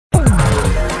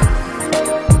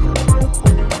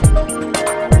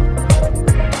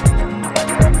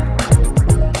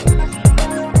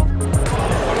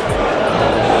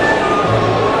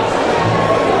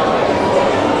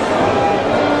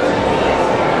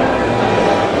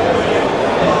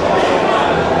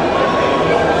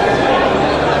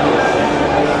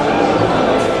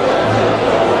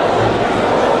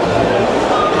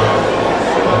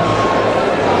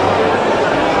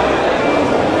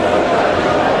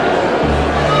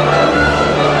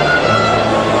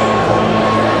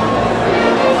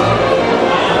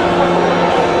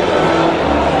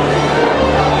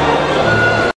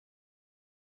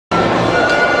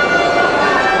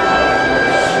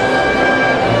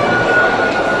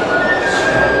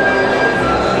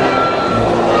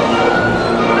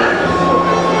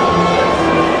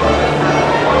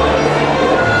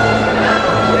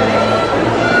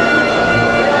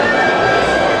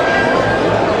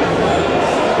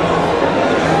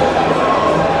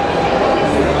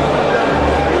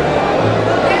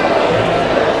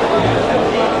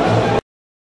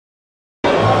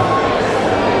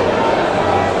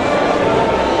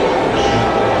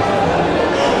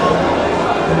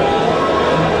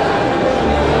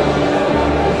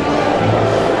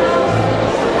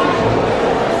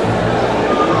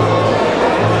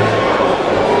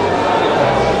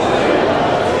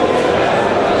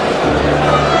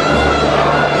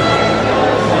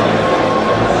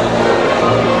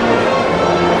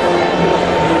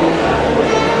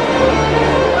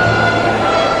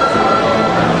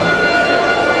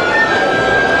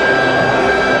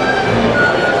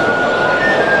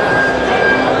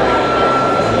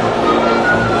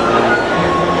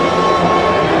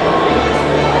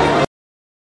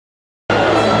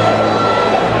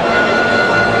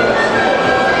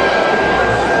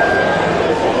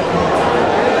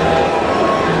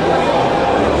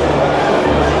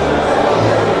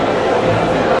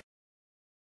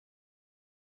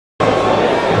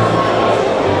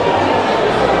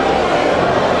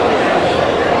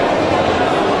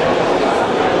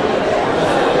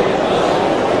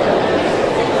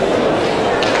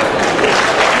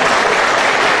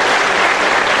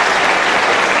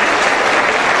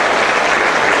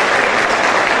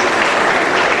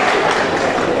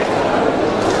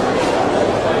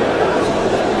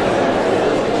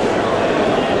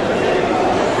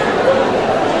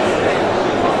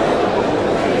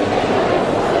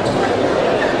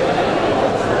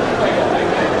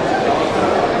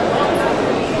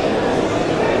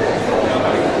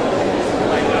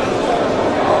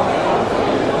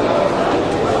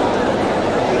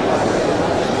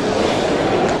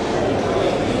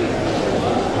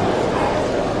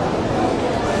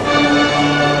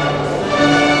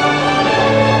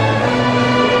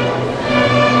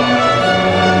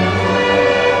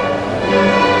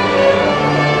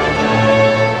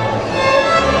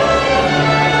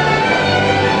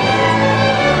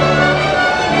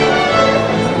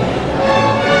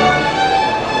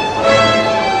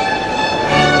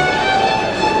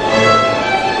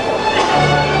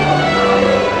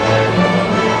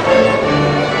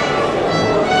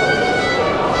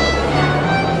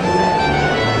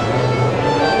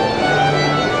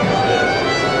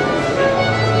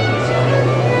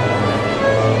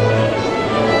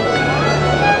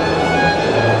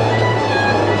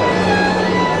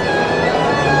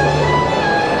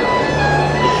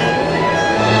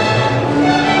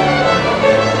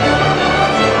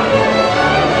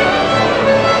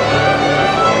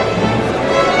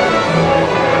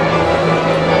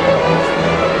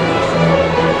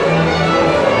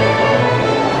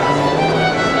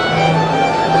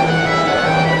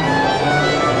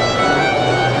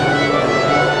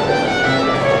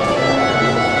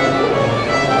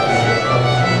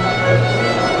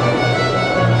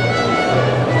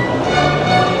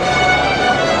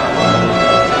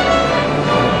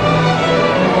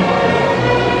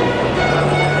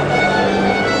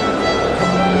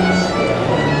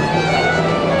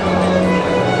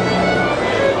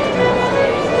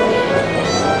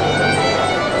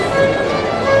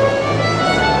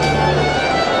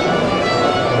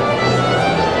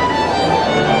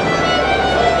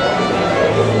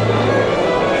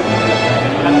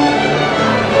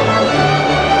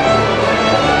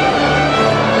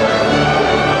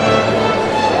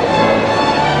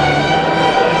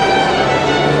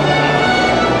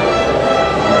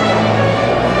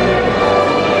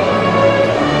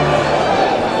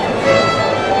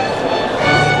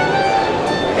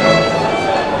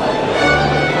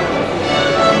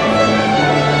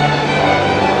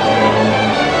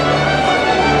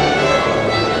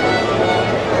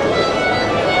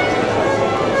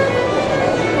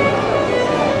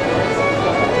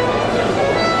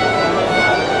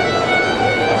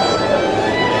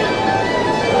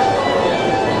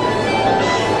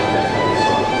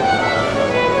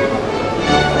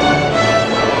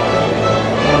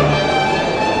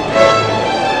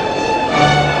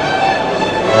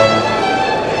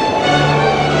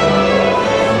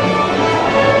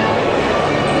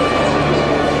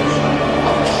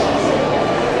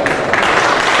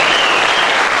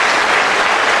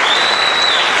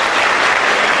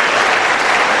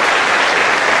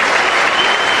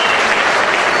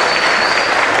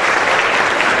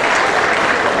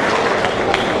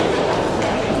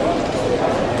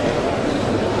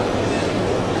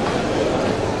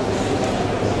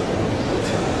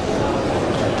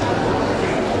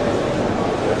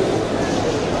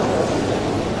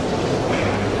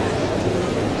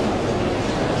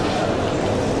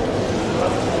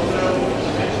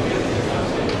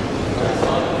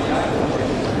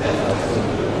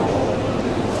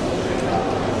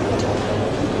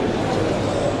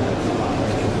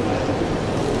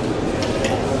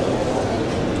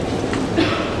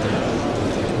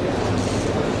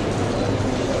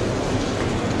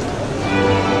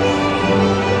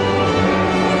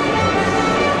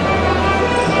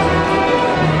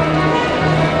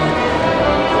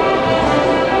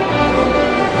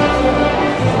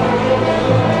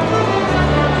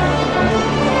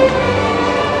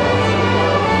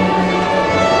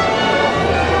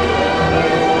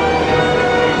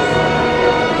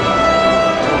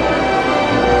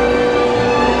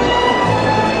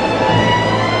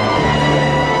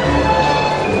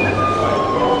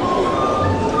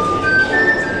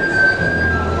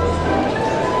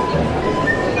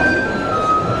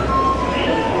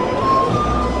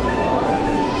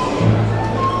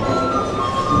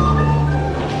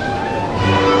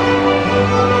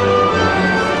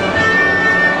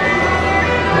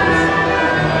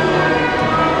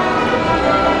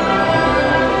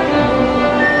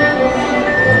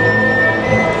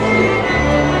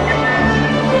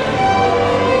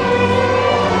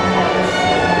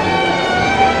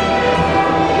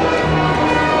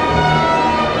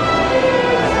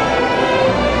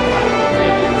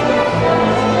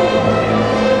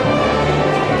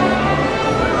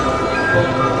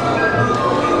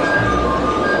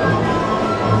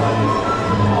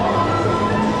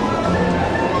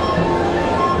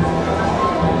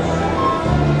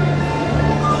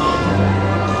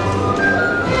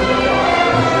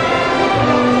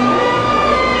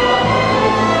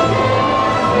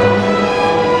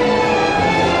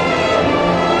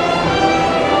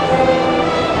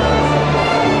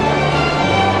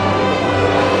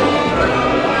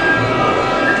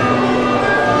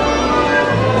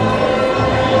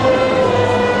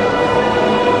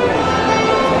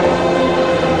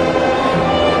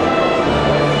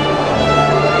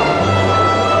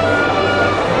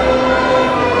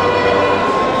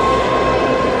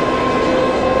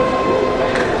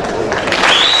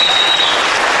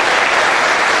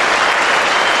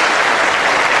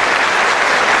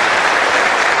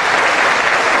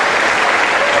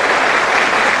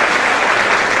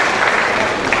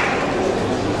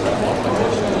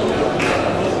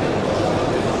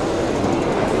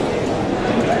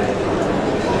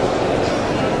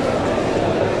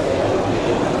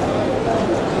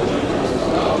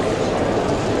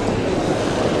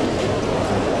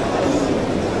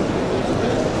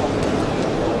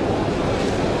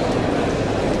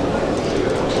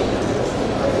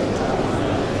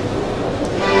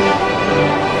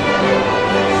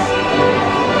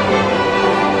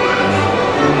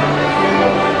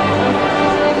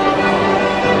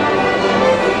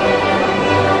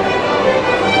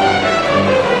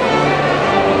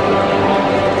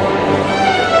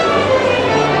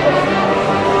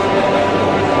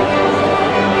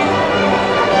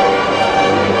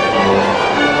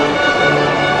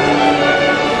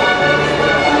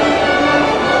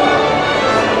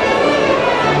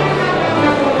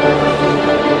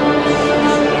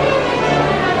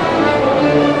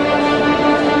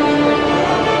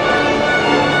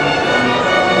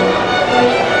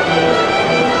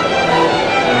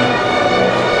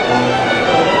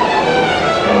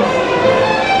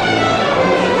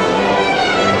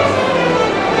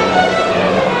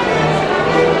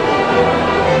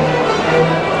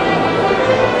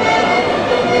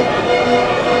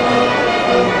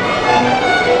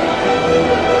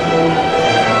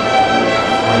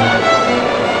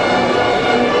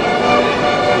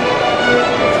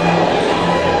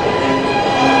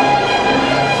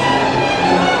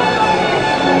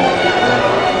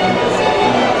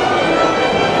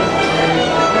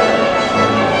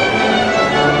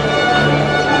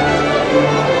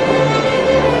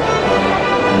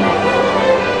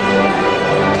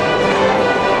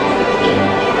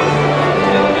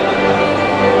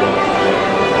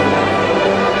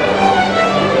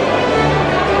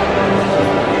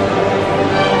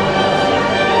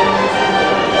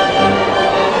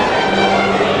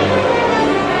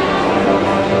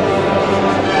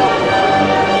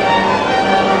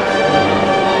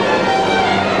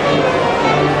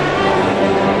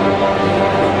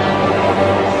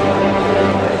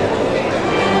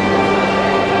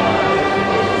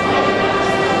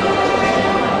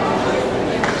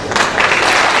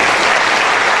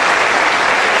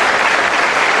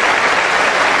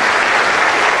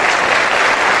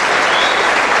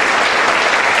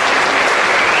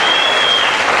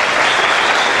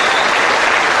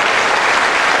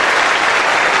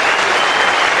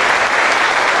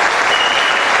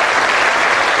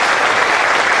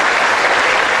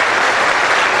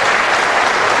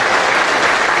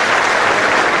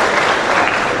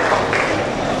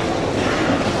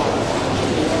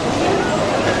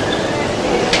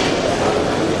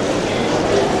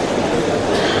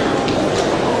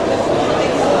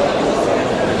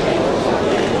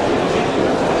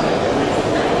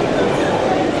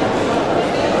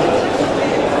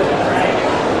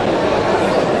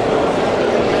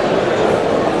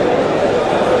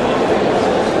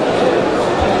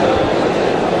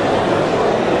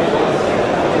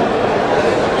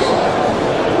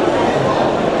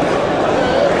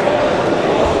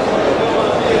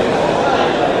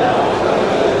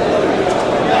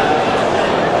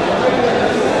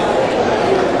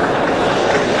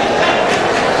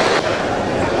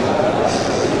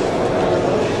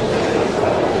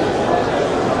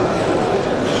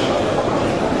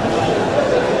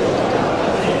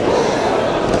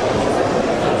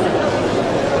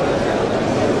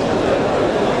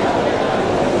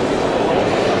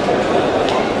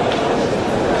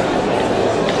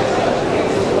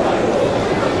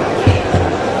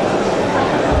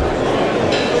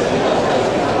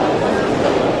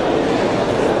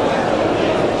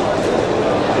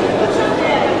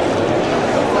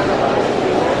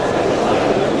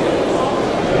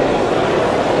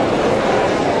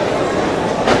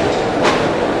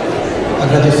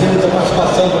Agradecemos a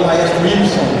participação do maestro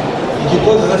Wilson e de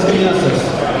todas as crianças.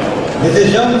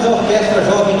 Desejamos à Orquestra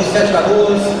Jovem de Sete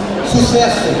Lagoas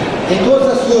sucesso em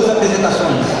todas as suas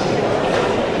apresentações.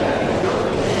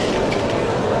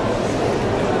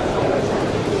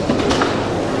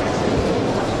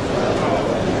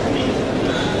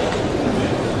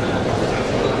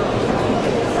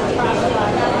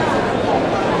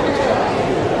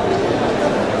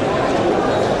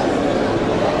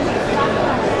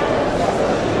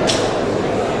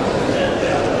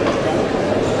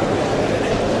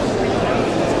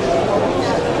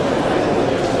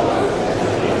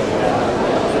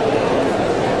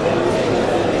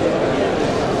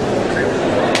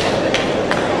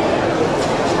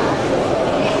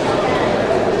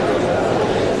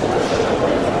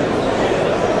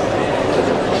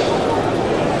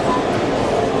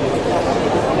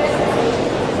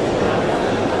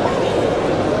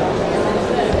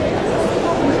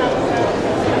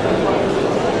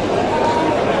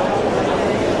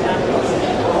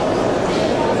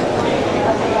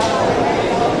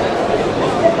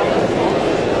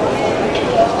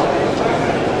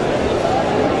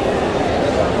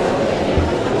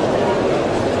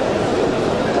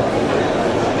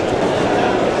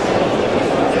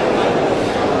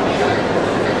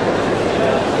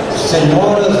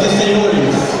 Senhoras e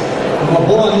senhores, uma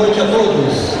boa noite a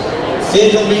todos.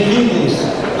 Sejam bem-vindos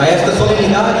a esta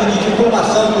solenidade de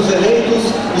diplomação dos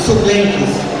eleitos e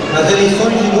suplentes nas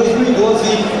eleições de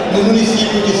 2012 no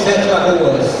município de Sete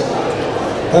Lagoas.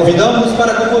 Convidamos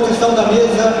para a composição da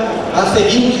mesa as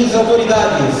seguintes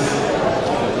autoridades.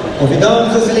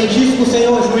 Convidamos o excelentíssimo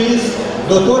senhor juiz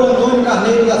Dr. Antônio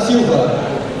Carneiro da Silva,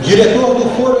 diretor do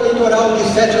Foro Eleitoral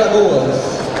de Sete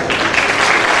Lagoas.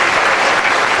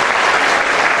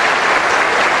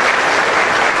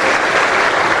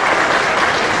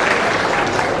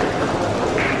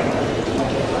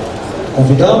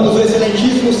 Convidamos o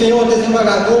excelentíssimo senhor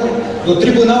desembargador do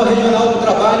Tribunal Regional do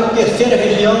Trabalho, Terceira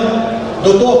Região,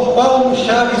 Dr. Paulo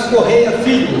Chaves Correia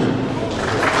Filho.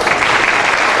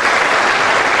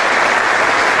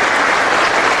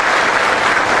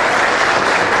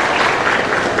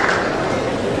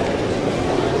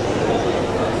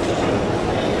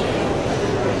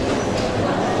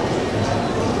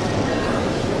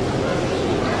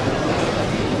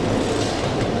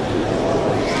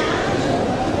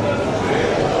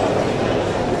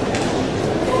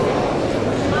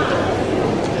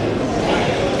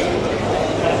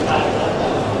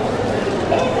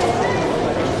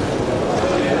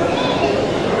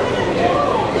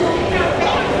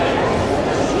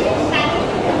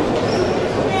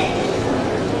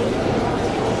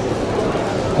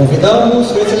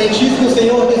 Convidamos o excelentíssimo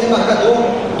senhor desembargador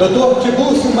Dr.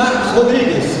 Tibúrcio Marcos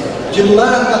Rodrigues,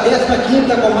 titular da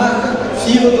 15ª Comarca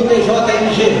Civil do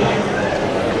TJMG.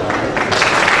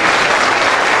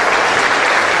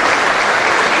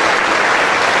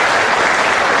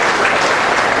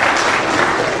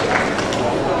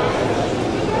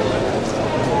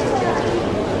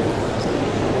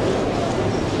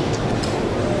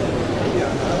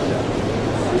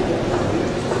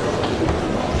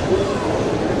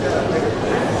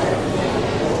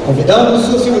 Convidamos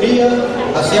sua senhoria,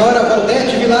 a senhora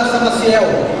Valdete Vilaça Maciel,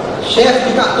 chefe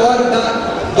de cartório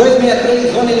da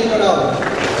 263 Zona Eleitoral.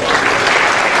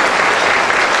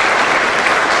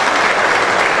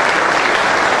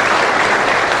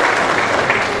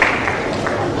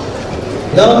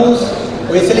 Convidamos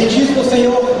o excelentíssimo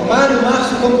senhor Mário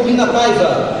Márcio Campolina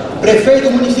Paiva,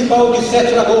 prefeito municipal de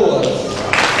Sete Lagoas.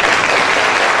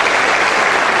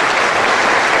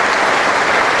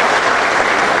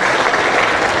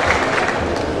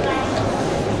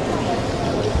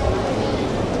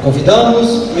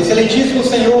 Convidamos o excelentíssimo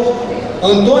senhor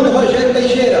Antônio Rogério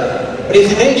Teixeira,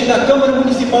 presidente da Câmara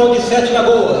Municipal de Sete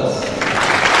Lagoas.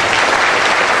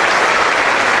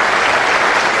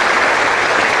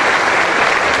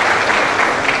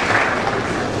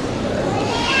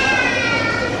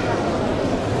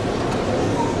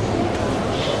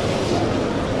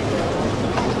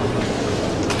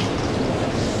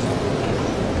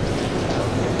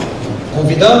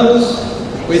 Convidamos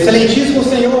o excelentíssimo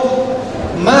senhor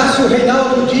Márcio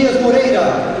Reinaldo Dias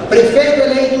Moreira, prefeito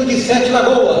eleito de Sete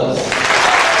Lagoas.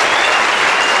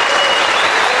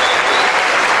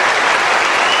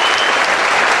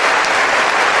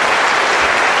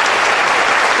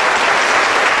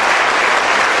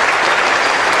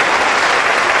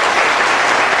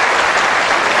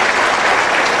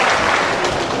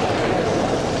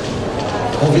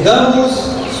 Convidamos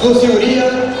sua senhoria,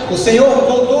 o senhor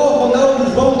doutor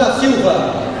Ronaldo João da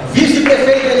Silva,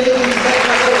 vice-prefeito eleito de Sete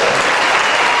Lagoas.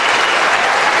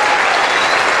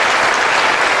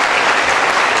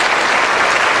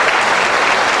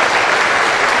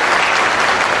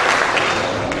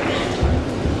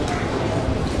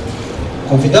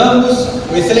 Convidamos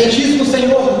o excelentíssimo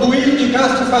senhor Duílio de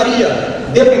Castro Faria,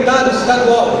 deputado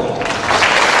estadual.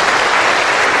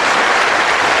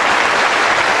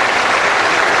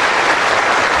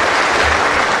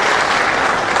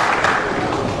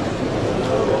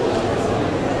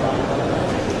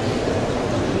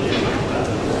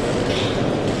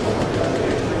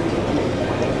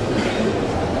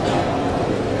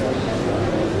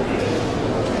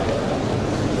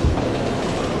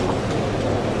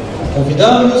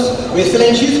 Convidamos o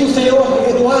excelentíssimo senhor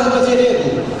Eduardo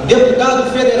Azeredo,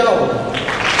 deputado federal.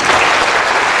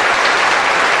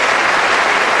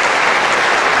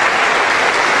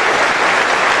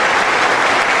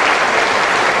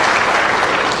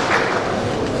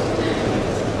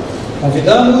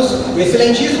 Convidamos o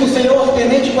excelentíssimo senhor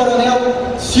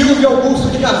tenente-coronel Silvio Augusto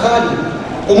de Carvalho,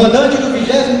 comandante do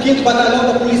 25º Batalhão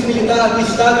da Polícia Militar do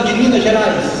Estado de Minas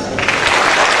Gerais.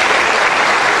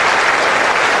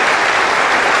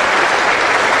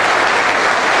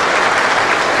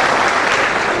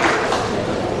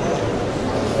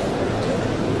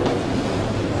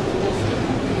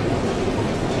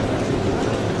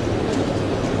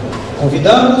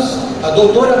 Convidamos a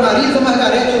doutora Marisa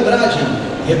Margarete Andrade,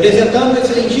 representando o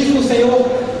excelentíssimo senhor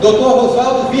Dr.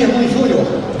 Oswaldo Birman Júnior,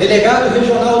 delegado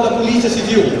regional da Polícia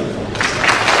Civil.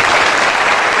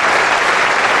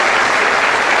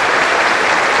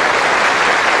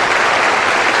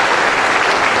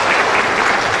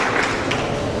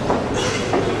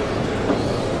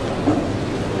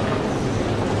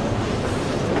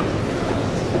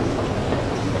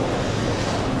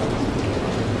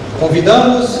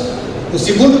 Convidamos o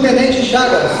segundo tenente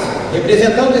Chagas,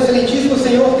 representando o excelentíssimo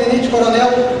senhor tenente-coronel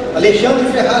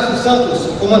Alexandre Ferraz dos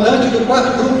Santos, comandante do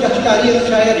 4º Grupo de Artilharia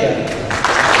Antiaérea.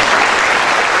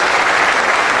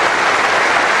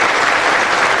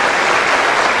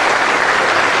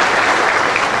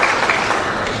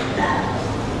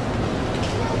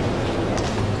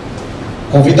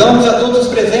 Convidamos a todos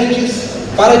os presentes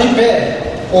para, de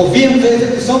pé, ouvirmos a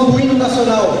execução do hino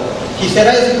nacional, que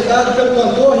será executado pelo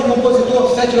cantor e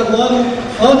compositor Sete Lagoano,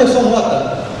 Anderson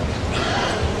Mota.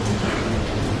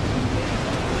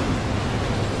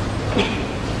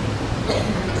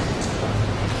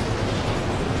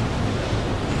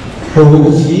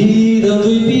 Ouviram do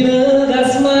Ipiranga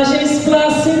as margens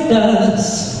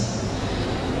plácidas,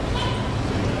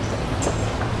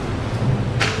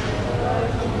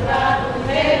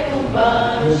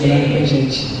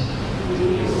 gente.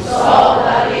 O sol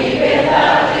da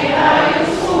liberdade, raios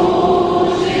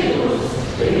fúlgidos,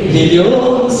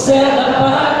 Brilhou no céu da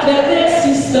pátria desse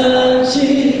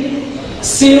instante,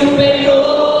 se o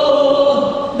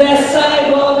penhor dessa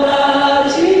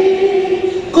igualdade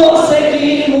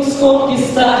conseguimos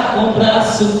conquistar com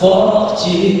braço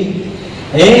forte.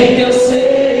 Em teu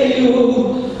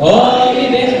seio, ó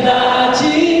liberdade,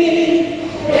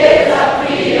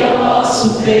 desafia o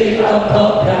nosso peito à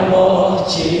própria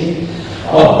morte.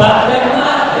 Ó pátria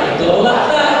amada,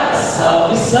 idolatrada,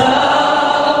 salve,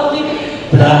 salve,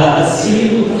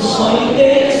 Brasil, um sonho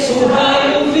intenso, um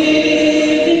raio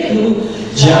vívido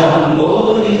de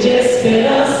amor e de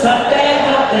esperança a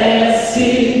terra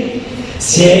desce.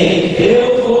 Se em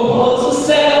teu formoso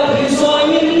céu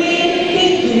risonho e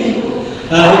límpido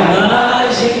a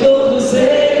imagem do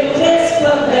cruzeiro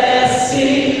resplandece,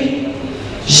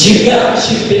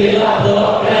 gigante pela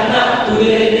própria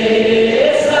natureza,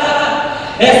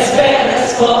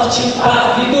 esperas forte,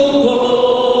 impávido,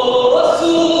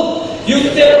 colosso, e o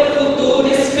teu futuro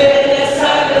espelha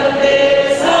essa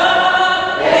grandeza.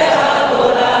 Terra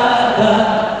adorada,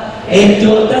 entre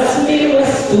outras mil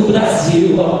és tu,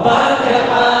 Brasil, ó pátria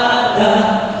amada,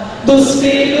 dos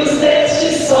filhos deste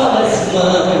sol és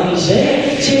mãe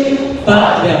gentil,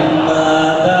 pátria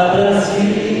amada,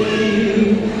 Brasil,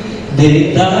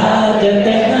 deitada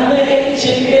eternamente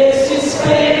em esse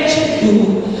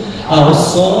espírito, ao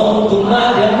som do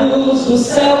mar e a luz do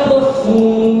céu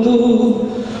profundo.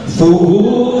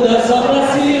 Fulguras, ó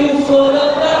Brasil, foram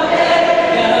da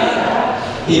América,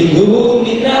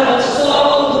 iluminava o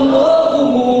sol do novo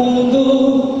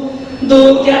mundo,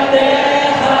 do que a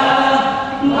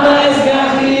terra mais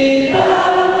garrida.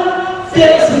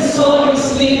 Teus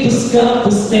sonhos lindos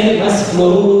campos têm mais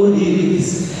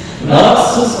flores,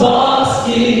 nossos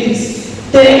bosques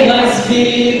têm mais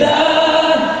vida,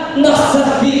 nossa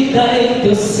vida em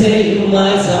teu seio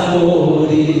mais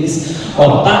amores.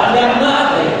 Ó pátria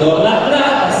amada,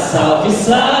 idolatrada, salve,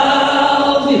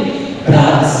 salve,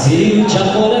 Brasil de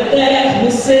amor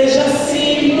eterno, seja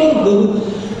símbolo,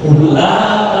 o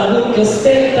lábaro que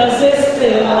ostentas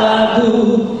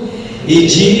estrelado, e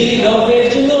diga ao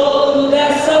verde louro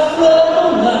dessa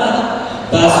flama,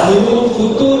 paz no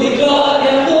futuro e glória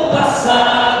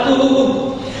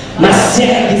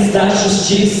sienes da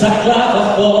justiça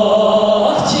clava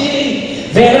forte,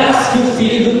 verás que o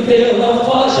filho teu não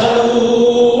foge à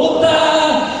luta,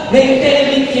 nem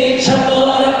teme quem te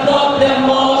adora a própria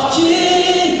morte.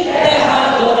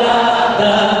 Terra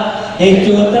adorada,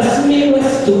 entre outras mil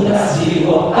és tu, Brasil,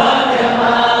 ó pátria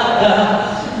amada,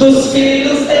 dos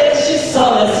filhos deste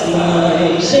sol és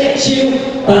mãe gentil,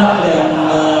 pátria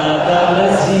amada,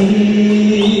 Brasil.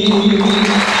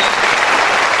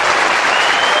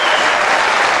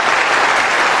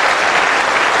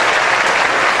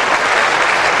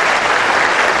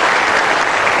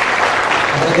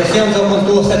 Agradecemos ao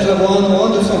cantor Sete Lagoano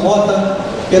Anderson Mota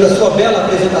pela sua bela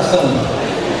apresentação.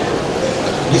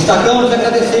 Destacamos e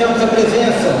agradecemos a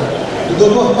presença do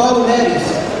Dr. Paulo Neres,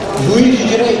 juiz de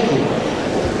Direito,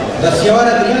 da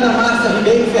senhora Adriana Márcia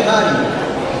Ribeiro Ferrari,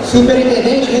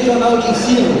 superintendente regional de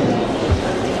ensino,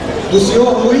 do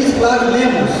senhor Luiz Flávio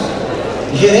Lemos,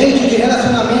 gerente de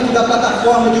relacionamento da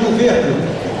plataforma de governo,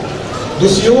 do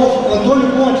senhor Antônio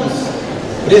Pontes,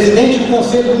 presidente do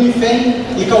Conselho do Unifem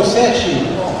e Calcete,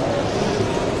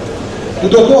 do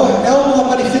Dr. Elmo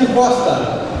Aparecido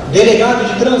Costa, delegado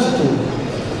de trânsito.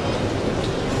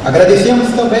 Agradecemos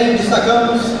também e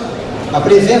destacamos a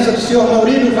presença do senhor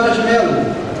Maurílio Vaz de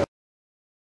Melo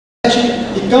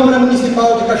e Câmara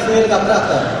Municipal de Cachoeira da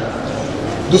Prata,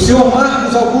 do senhor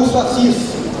Marcos Augusto Assis,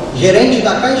 gerente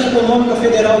da Caixa Econômica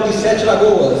Federal de Sete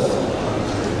Lagoas,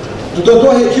 do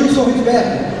Dr. Edilson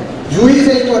Ritzberg, juiz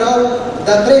eleitoral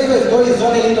da 322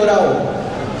 Zona Eleitoral,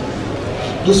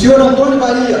 do senhor Antônio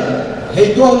Maria,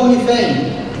 reitor do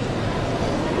Unifem.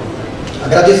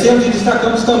 Agradecemos e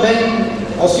destacamos também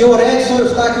ao senhor Edson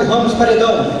Eustáquio Ramos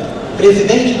Paredão,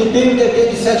 presidente do PMDB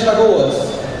de Sete Lagoas,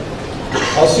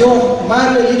 ao senhor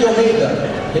Mário Eli de Almeida,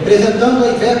 representando a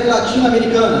IVEP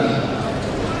Latino-Americana,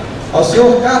 ao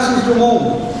senhor Cássio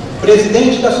Drummond,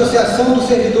 presidente da Associação dos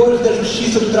Servidores da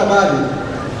Justiça do Trabalho,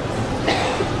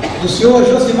 do senhor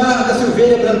Josimar da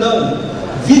Silveira Brandão,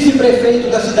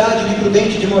 vice-prefeito da cidade de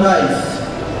Prudente de Moraes,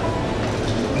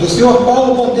 do senhor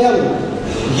Paulo Pontelo,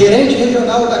 gerente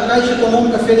regional da Caixa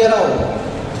Econômica Federal.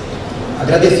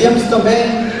 Agradecemos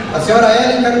também a senhora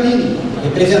Ellen Caroline,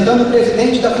 representando o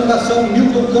presidente da Fundação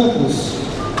Milton Campos,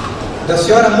 da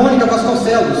senhora Mônica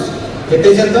Vasconcelos,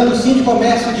 representando o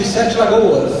Sindicomércio de Sete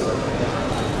Lagoas,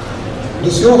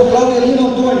 do senhor Claudelino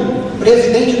Antônio,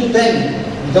 presidente do TEM,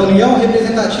 da União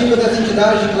Representativa das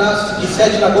Entidades de Classe de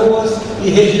Sete Lagoas e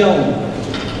Região.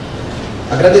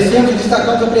 Agradecemos e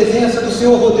destacamos a presença do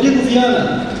senhor Rodrigo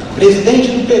Viana, presidente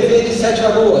do PV de Sete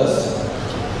Lagoas,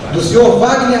 do senhor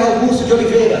Wagner Augusto de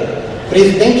Oliveira,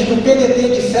 presidente do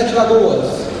PDT de Sete Lagoas,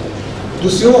 do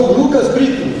senhor Lucas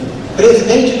Brito,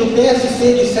 presidente do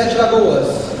PSC de Sete Lagoas,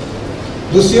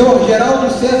 do senhor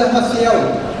Geraldo César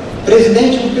Maciel,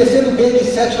 presidente do PCdoB de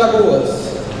Sete Lagoas,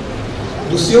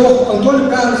 do senhor Antônio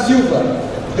Carlos Silva,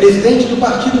 presidente do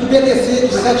partido PTC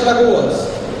de Sete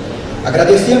Lagoas.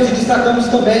 Agradecemos e destacamos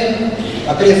também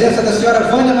a presença da senhora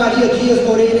Vânia Maria Dias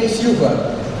Moreira e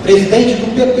Silva, presidente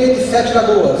do PP de Sete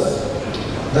Lagoas,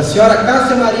 da senhora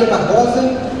Cássia Maria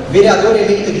Barbosa, vereadora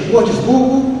eleita de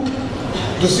Gordesburgo,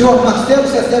 do senhor Marcelo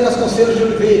Cessé Vasconcelos de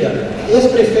Oliveira,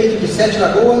 ex-prefeito de Sete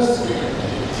Lagoas,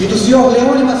 e do senhor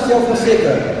Leone Maciel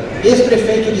Fonseca,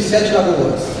 ex-prefeito de Sete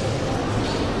Lagoas.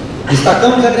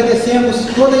 Destacamos e agradecemos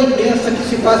toda a imprensa que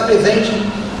se faz presente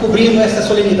cobrindo esta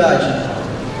solenidade.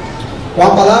 Com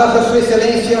a palavra, Sua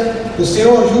Excelência, o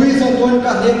senhor Juiz Antônio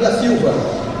Carneiro da Silva,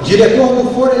 diretor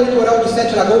do Foro Eleitoral de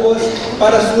Sete Lagoas,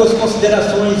 para suas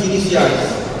considerações iniciais.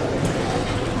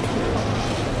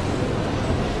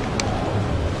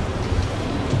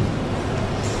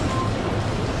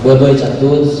 Boa noite a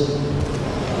todos.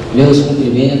 Meus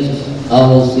cumprimentos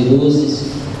aos ilustres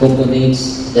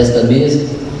componentes desta mesa,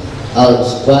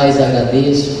 aos quais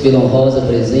agradeço pela honrosa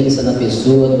presença na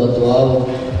pessoa do atual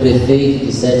prefeito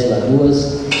de Sete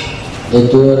Lagoas,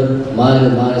 Dr. Mário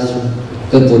Márcio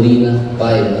Campolina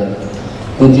Paiva.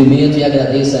 Cumprimento e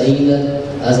agradeço ainda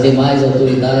às demais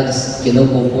autoridades que não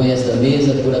compõem esta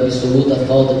mesa por absoluta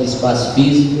falta de espaço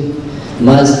físico,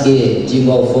 mas que, de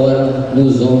igual forma,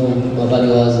 nos honram com a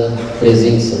valiosa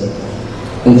presença.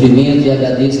 Cumprimento e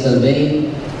agradeço também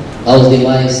aos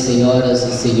demais senhoras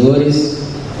e senhores,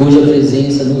 cuja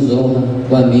presença nos honra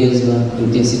com a mesma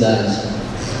intensidade.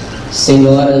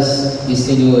 Senhoras e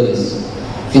senhores,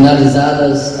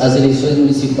 finalizadas as eleições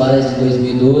municipais de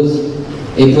 2012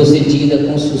 e procedida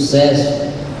com sucesso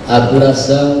a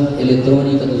apuração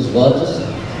eletrônica dos votos,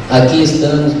 aqui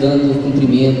estamos dando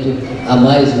cumprimento a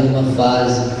mais uma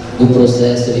fase do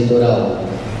processo eleitoral,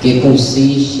 que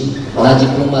consiste na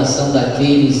diplomação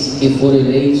daqueles que foram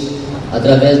eleitos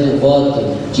através do voto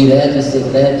direto e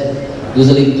secreto dos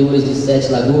eleitores de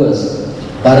Sete Lagoas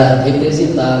para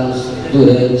representá-los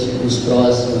durante os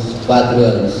próximos 4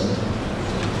 anos.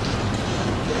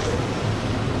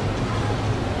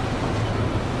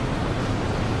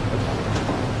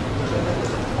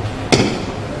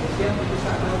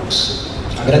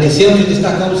 Agradecemos e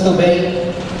destacamos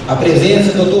também a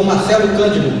presença do Dr. Marcelo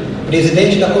Cândido,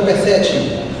 presidente da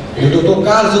COPE7, e o Dr.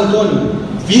 Carlos Antônio,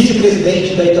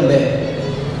 vice-presidente da Itambé.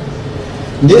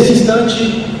 Nesse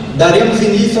instante, daremos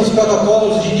início aos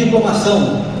protocolos de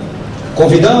diplomação.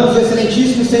 Convidamos o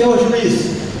excelentíssimo senhor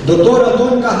juiz, Dr.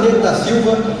 Antônio Carneiro da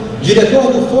Silva,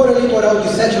 diretor do Foro Eleitoral de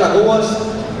Sete Lagoas,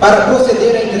 para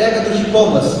proceder à entrega dos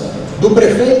diplomas do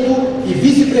prefeito e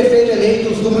vice-prefeito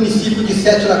eleitos do município de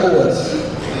Sete Lagoas.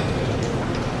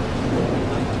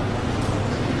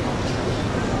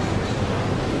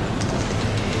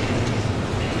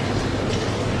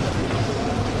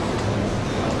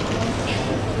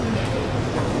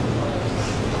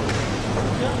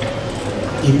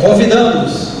 E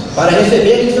convidamos para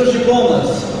receberem seus diplomas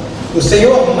o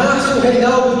senhor Márcio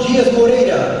Reinaldo Dias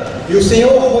Moreira e o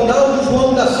senhor Ronaldo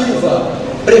João da Silva,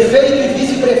 prefeito e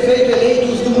vice-prefeito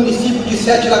eleitos do município de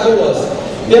Sete Lagoas,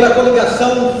 pela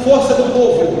coligação Força do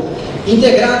Povo,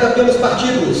 integrada pelos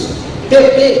partidos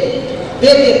PP,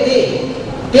 PDT,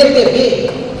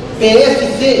 PTB,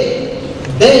 PSC,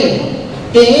 DEM,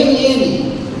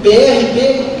 PMN,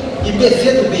 PRB e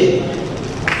PCdoB.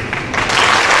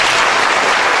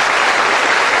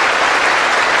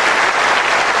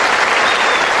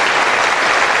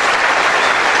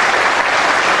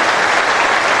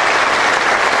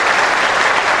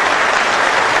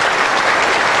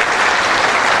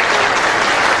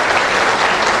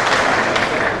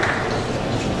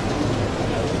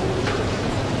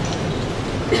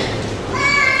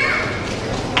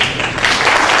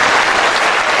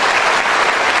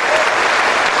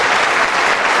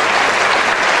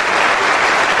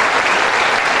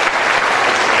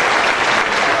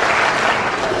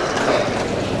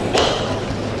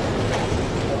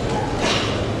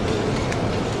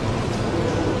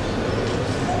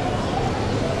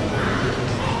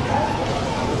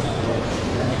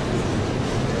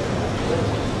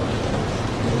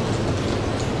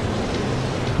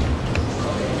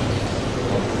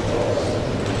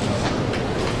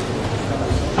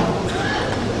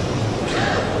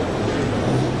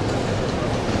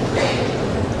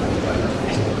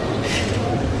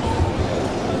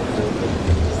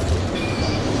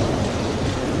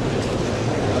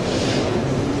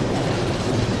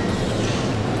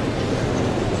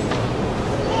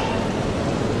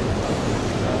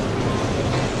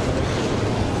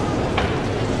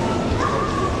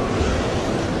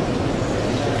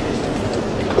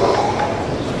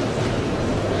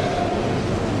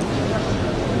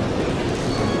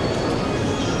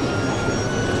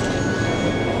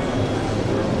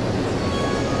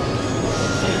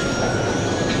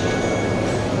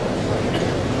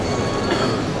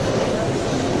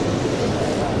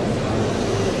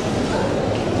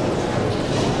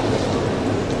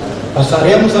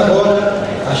 Passaremos agora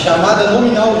a chamada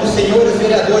nominal dos senhores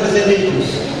vereadores eleitos.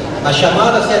 A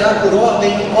chamada será por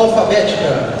ordem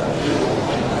alfabética.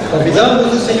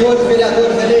 Convidamos os senhores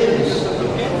vereadores eleitos.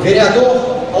 Vereador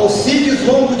Alcides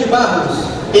Longo de Barros,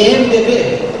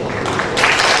 PMDB.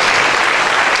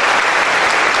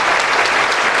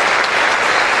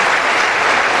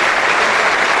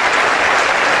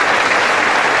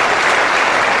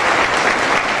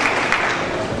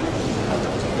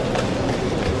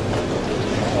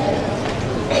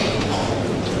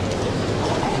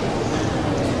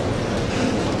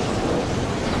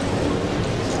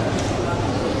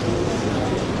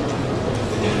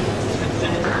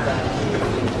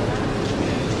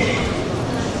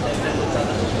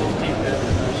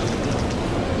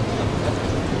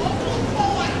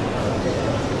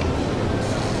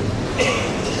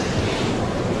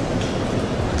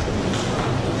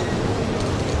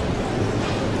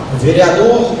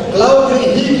 Vereador Cláudio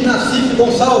Henrique Nassif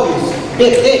Gonçalves,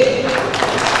 PT.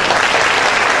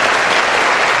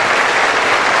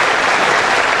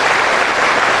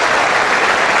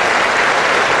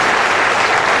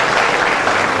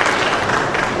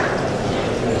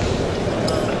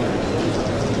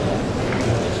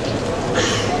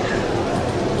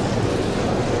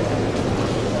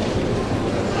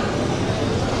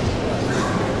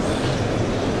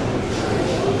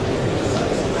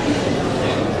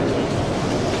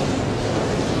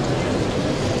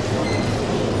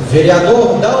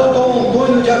 Vereador Dalton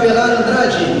Antônio de Avelar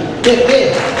Andrade,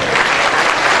 PT.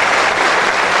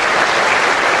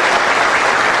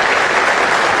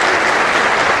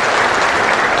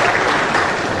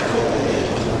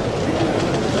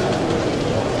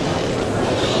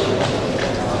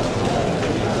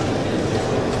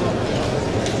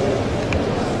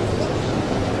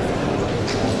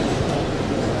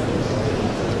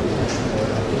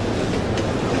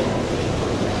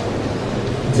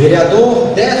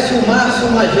 Vereador Décio Márcio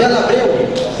Magela Abreu,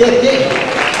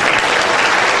 PT.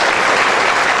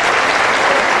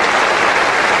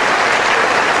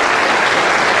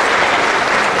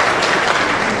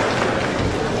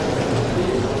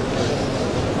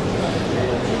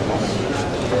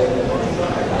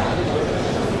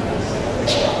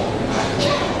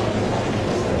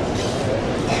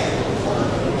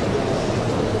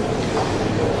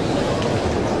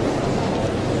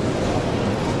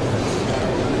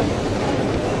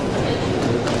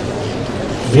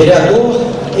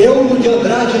 Vereador Euno de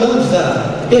Andrade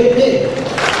Lanza, PP.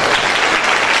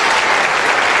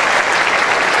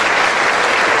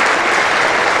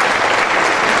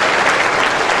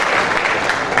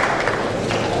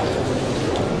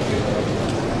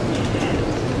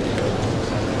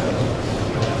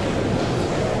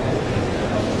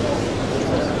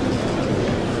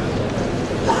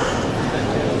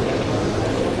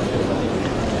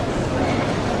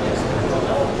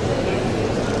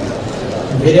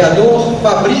 Vereador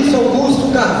Fabrício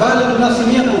Augusto Carvalho do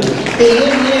Nascimento,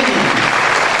 PMN.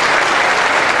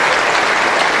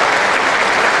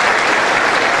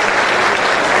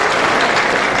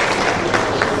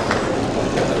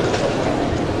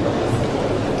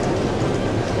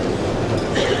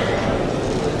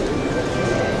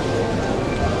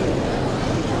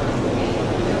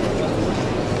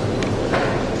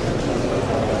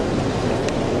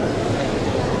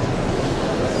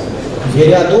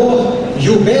 Vereador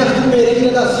Gilberto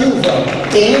Pereira da Silva,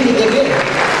 PMDB.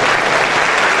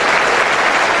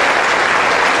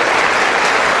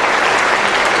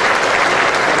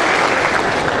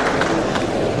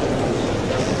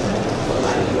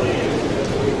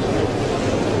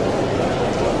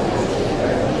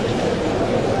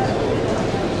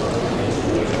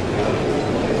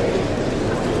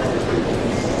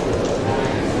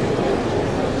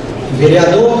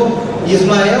 Vereador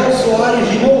Ismael Soares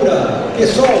de Moura,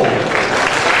 PSOL.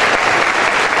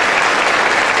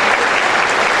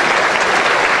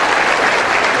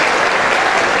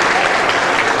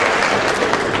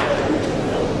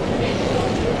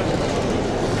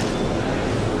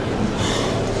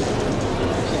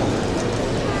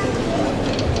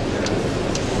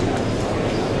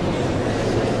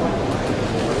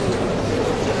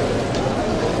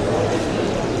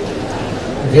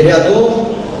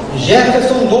 Vereador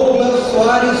Jefferson Douglas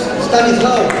Soares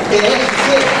Stanislau,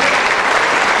 PSC.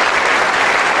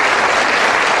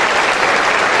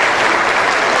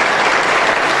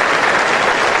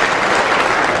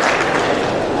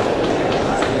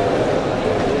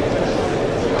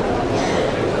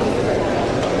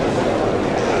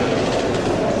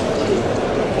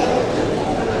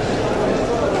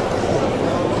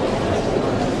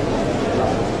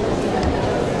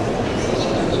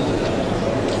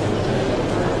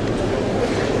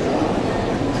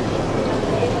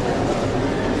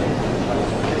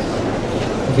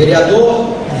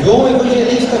 Vereador João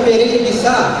Evangelista Pereira de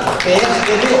Sá,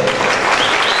 PSDB.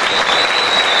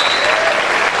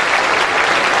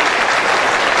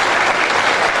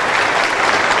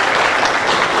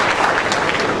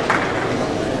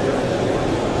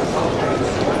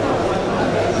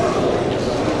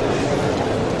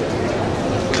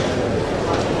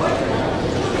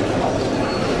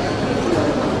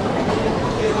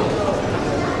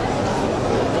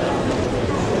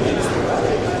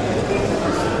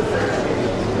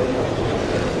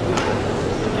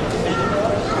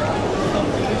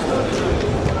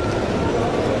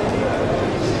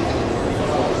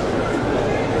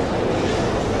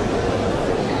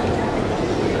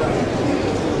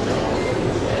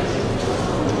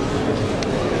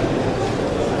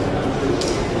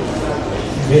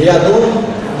 Vereador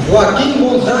Joaquim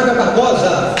Gonzaga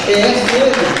Barbosa,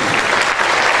 PSL.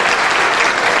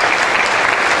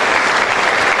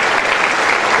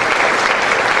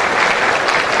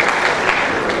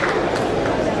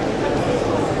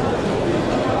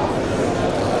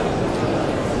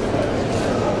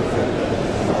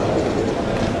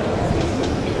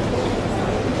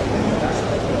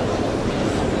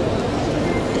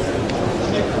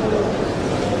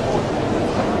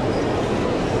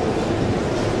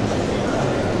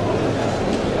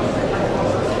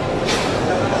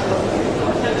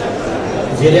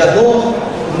 Vereador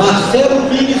Marcelo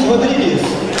Pires Rodrigues,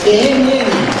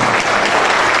 PMN.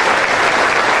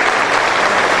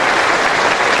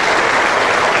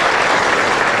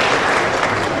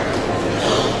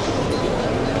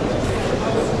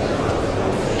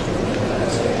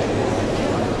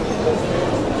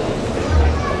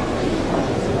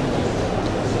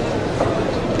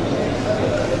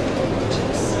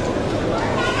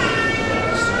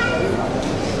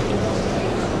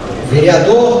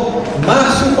 Vereador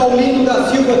Márcio Paulino da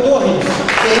Silva Torres,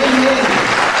 PMN.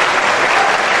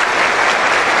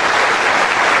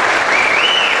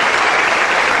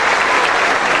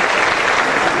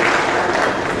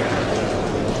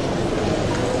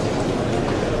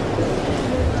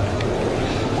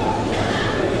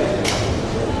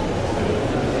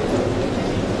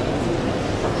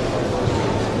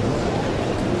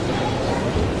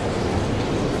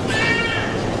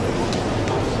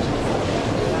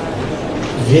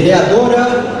 Vereadora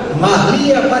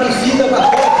Marli Aparecida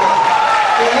Barbosa,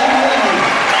 PMN.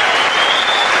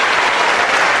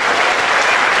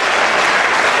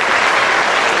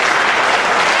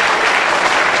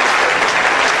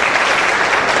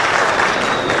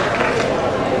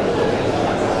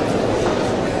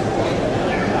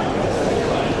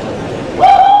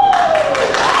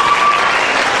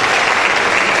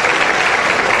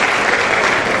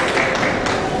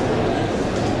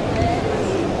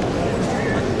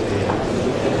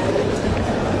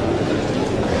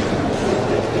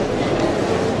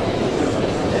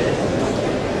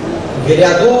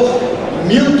 Vereador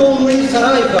Milton Luiz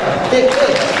Saraiva,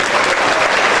 PT.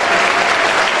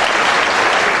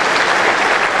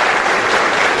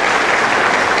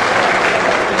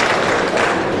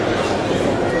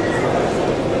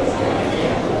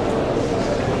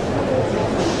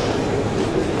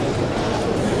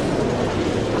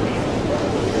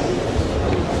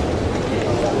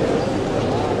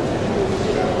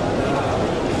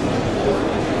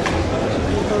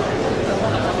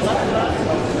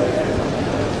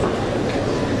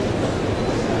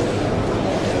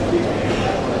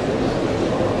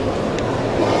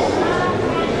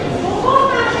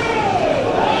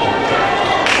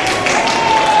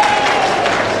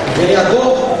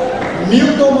 Vereador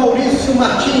Milton Maurício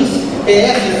Martins,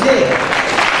 PSC.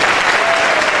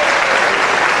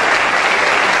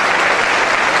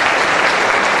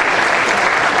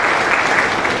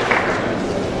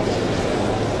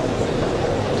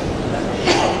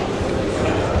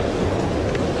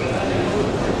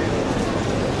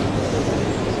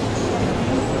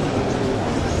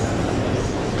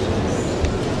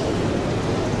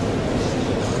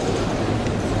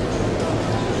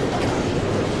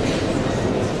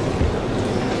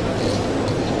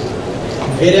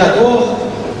 Vereador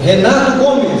Renato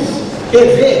Gomes,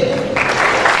 PV.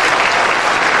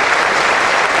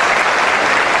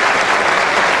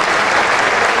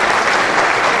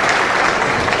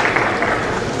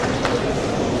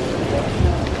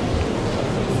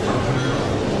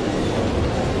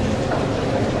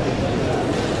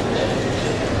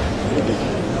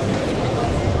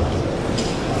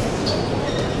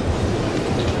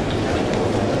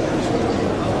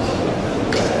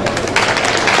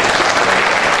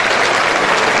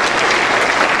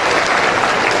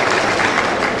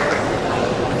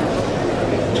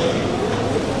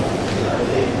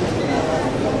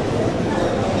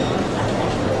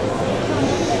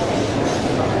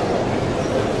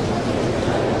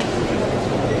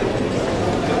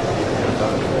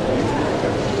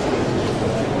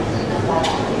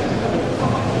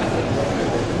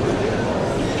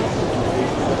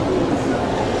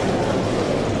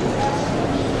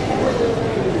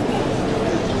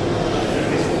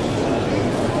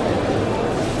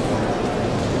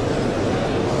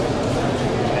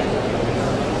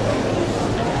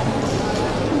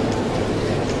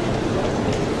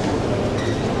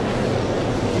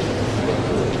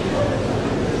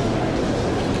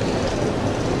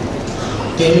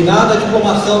 Terminada a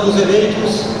diplomação dos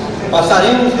eleitos,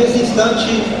 passaremos nesse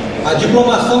instante a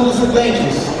diplomação dos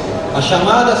suplentes. A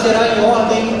chamada será em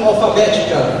ordem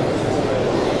alfabética.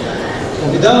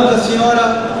 Convidamos a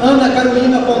senhora Ana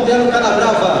Carolina Pontelo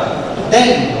Canabrava,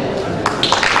 DEM.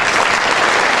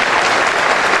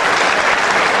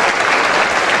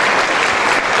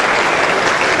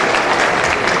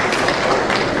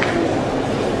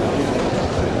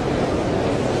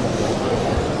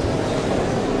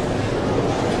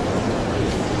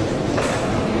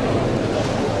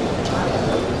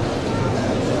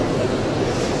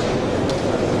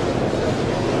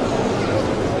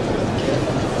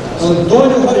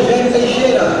 Antônio Rogério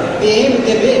Teixeira,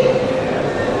 PMDB.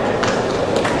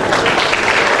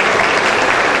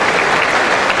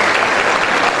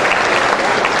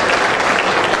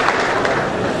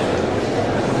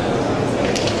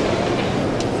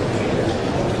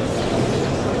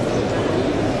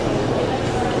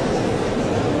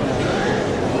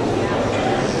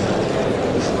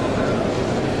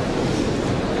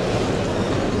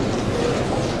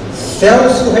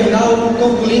 Celso Reinaldo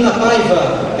Campolina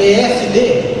Paiva,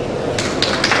 PSD.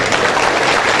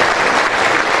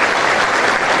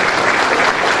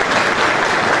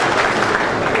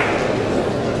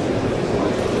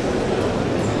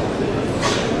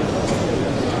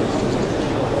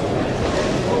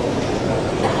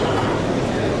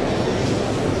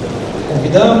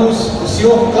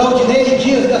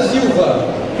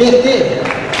 PT.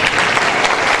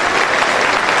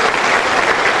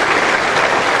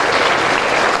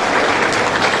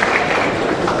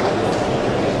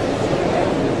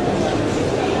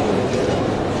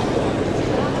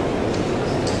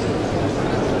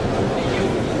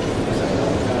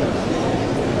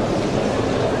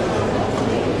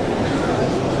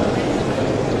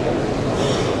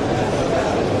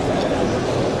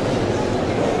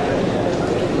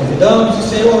 Convidamos o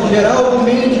senhor Geraldo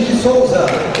Mendes de Souza,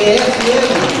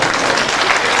 PSL.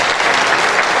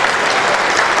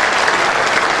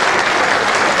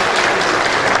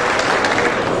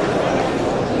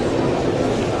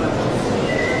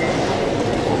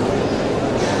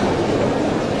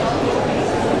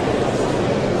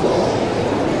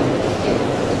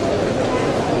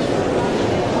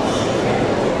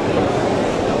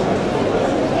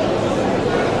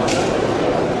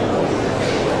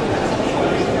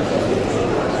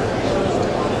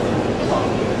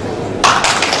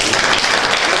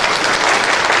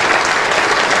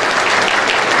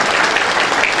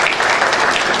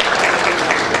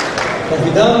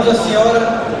 Convidamos a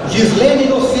senhora Gislene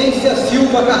Inocência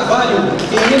Silva Carvalho,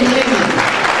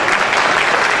 PMN.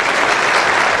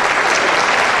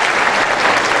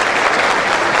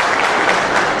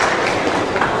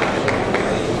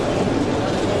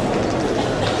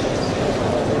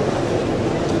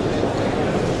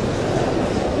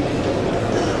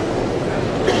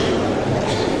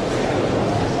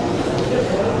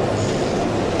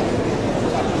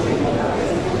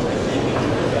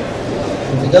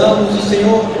 Convidamos o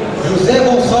senhor José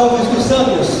Gonçalves dos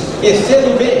Santos,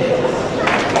 PCdoB.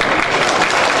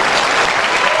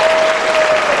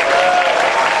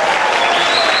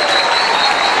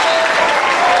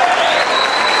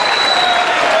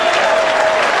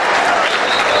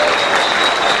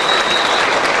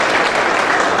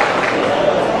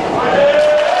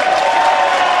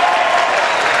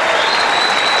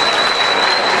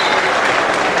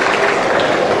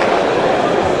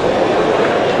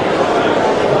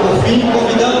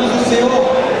 Convidamos o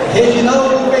senhor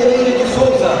Reginaldo Pereira de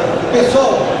Souza,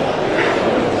 PSOL.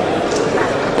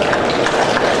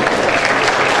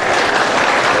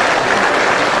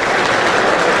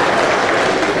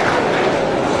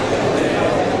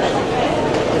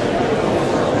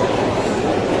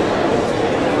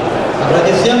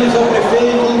 Agradecemos ao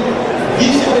prefeito,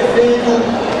 vice-prefeito,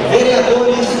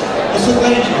 vereadores e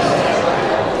suplentes.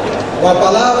 Com a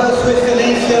palavra, Sua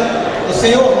Excelência, o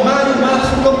senhor Mário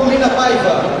Márcio Campolina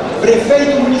Paiva,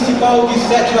 prefeito municipal de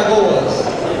Sete Lagoas.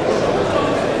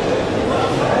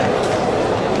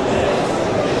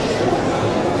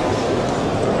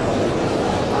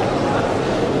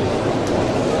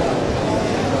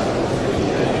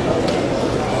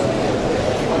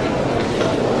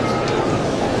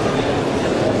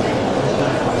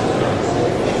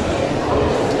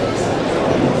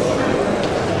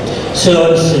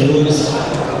 Senhoras e senhores,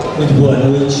 muito boa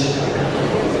noite.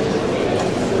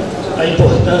 A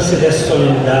importância dessa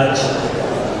solenidade,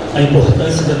 a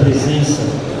importância da presença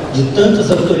de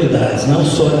tantas autoridades, não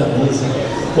só na mesa,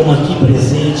 como aqui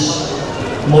presentes,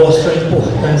 mostra a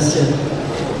importância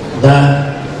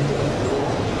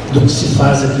do que se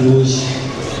faz aqui hoje,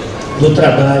 do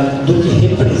trabalho, do que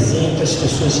representa as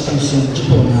pessoas que estão sendo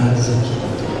diplomadas aqui.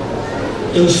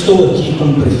 Eu estou aqui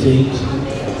como prefeito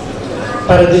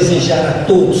para desejar a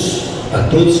todos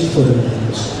que foram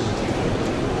eleitos,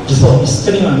 de forma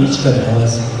extremamente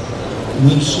carinhosa,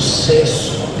 muito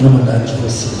sucesso no mandato de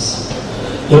vocês.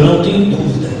 Eu não tenho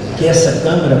dúvida que essa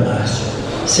Câmara, Márcio,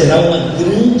 será uma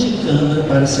grande Câmara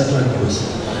para Sete Lagoas.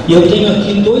 E eu tenho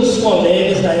aqui dois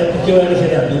colegas da época que eu era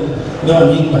vereador, meu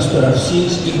amigo pastor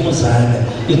Alcides e Gonzaga,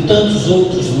 e tantos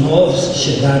outros novos que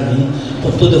chegaram aí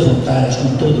com toda vontade,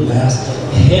 com todo gás.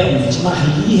 Realmente,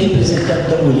 Marli, representante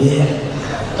da mulher.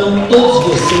 Então, todos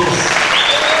vocês,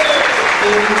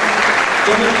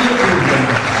 eu não tenho dúvida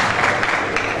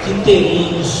que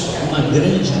teremos uma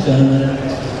grande Câmara,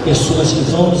 pessoas que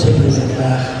vão nos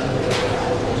representar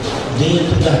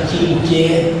dentro daquilo que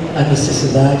é a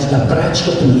necessidade da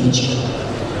prática política,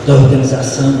 da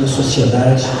organização da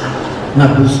sociedade na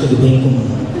busca do bem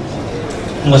comum.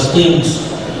 Nós temos,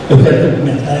 eu quero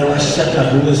cumprimentar, eu acho que Sete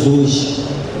Lagoas hoje,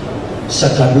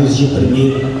 Sete Lagoas dia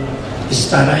 1º,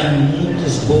 estará em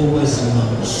muitas boas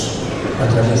mãos,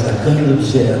 através da Câmara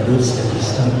dos Vereadores que aqui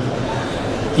estão,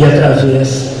 e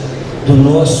através do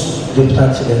nosso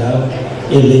deputado federal,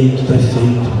 eleito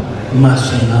prefeito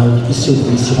Márcio Reinaldo e seu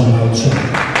vice Ronaldo Júnior.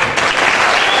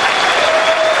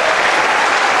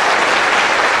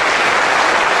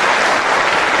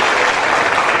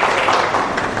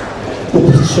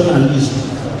 O profissionalismo,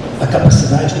 a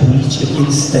capacidade política que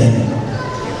eles têm,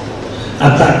 a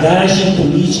bagagem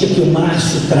política que o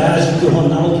Márcio traz e que o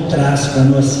Ronaldo traz para a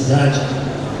nossa cidade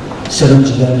serão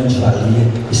de grande valia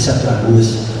e Sete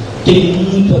Lagoas tem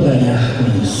muito a ganhar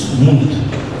com isso, muito.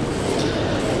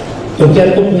 Eu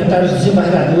quero cumprimentar os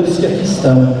desembargadores que aqui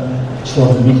estão, de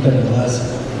forma muito carinhosa.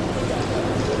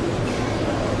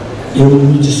 Eu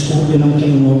me desculpe, eu não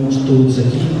tenho o nome de todos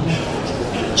aqui.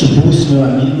 Tibúcio, meu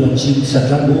amigo antigo de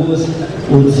Sete Lagoas,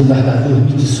 o desembargador,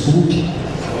 me desculpe,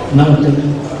 não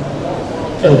tenho.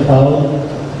 É o Paulo,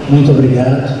 muito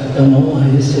obrigado, é uma honra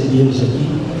recebê-los aqui.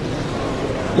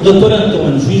 O doutor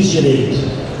Antônio, juiz de direito,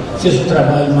 fez um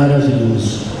trabalho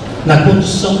maravilhoso na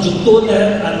condução de toda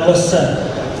a nossa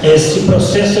esse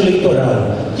processo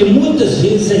eleitoral, que muitas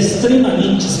vezes é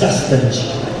extremamente desgastante,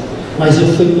 mas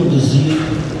ele foi conduzido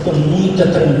com muita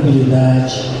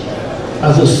tranquilidade. A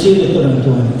você, doutor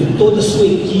Antônio, e toda a sua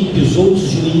equipe, os outros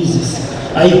juízes,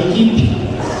 a equipe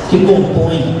que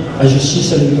compõe a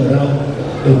Justiça Eleitoral,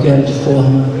 eu quero de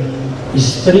forma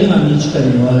extremamente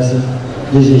carinhosa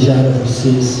desejar a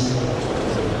vocês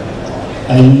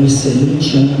aí um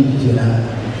excelente ano que virá.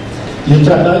 E o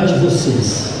trabalho de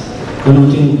vocês, eu não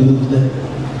tenho dúvida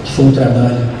que foi um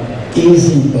trabalho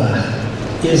exemplar,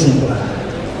 exemplar.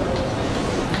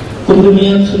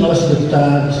 Cumprimento o nosso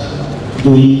deputado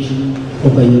Duílio,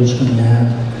 companheiro de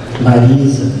caminhada,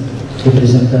 Marisa,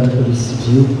 representante da Polícia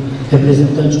Civil,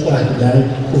 representante do Quarto GAI,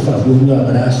 por favor, meu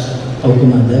abraço ao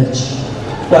comandante.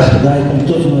 Quarto GAI, como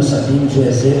todos nós sabemos, o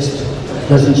Exército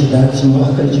das entidades de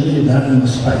maior credibilidade no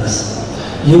nosso país.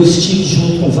 E eu estive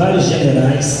junto com vários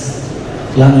generais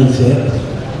lá na Iveco,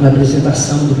 na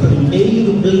apresentação do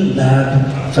primeiro blindado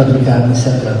fabricado em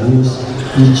Sete Lagoas,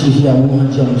 e tive a honra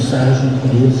de almoçar junto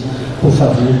com eles. Por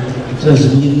favor,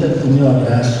 transmita o meu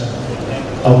abraço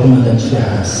ao comandante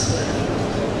Ferraz.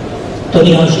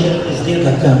 Toninho Angela, presidente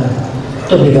da Câmara.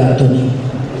 Muito obrigado, Toninho.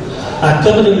 A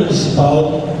Câmara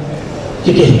Municipal,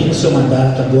 que termina o seu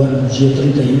mandato agora no dia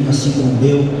 31, assim como o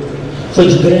meu, foi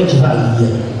de grande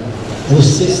valia.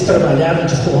 Vocês trabalharam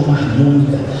de forma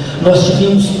harmônica. Nós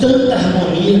tivemos tanta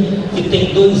harmonia que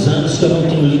tem 2 anos que eu não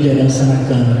tenho liderança na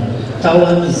Câmara. Tal a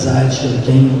amizade que eu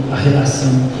tenho, a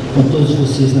relação com todos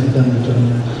vocês na Câmara,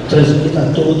 Toninho. Transmita a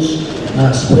todos,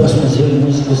 nas próximas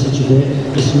reuniões que você tiver,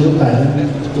 esse meu carinho,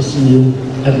 esse meu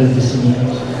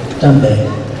agradecimento também.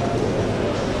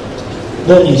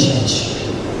 Bom, minha gente,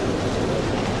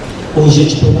 hoje é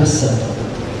diplomação,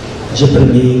 dia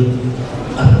 1º,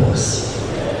 a posse.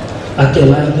 Até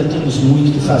lá ainda temos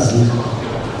muito que fazer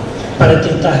para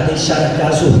tentar deixar a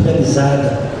casa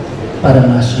organizada para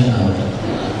Márcio Rinaldo.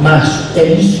 Márcio, é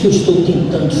isso que eu estou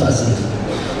tentando fazer.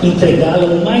 Entregá-la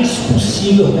o mais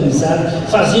possível organizada,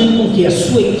 fazendo com que a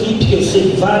sua equipe, que eu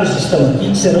sei que vários estão aqui,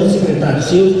 que serão secretários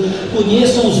seus,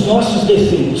 conheçam os nossos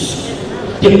defeitos.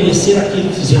 Porque conhecer aquilo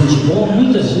que fizemos de bom,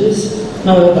 muitas vezes,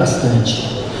 não é o bastante.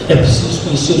 É preciso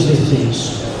conhecer os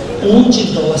defeitos.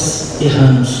 Onde nós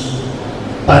erramos,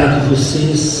 para que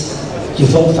vocês que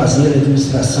vão fazer a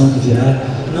administração que virá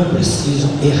não precisam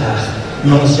errar.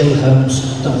 Nós já erramos,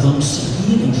 então vamos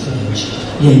seguir em frente.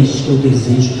 E é isso que eu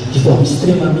desejo, de forma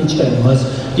extremamente carinhosa.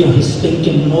 Tenho um respeito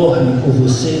enorme por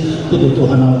você, por doutor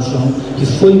Ronaldo João, que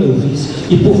foi meu vice,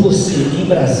 e por você em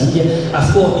Brasília, a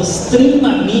forma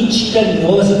extremamente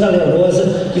carinhosa e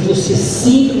calorosa que você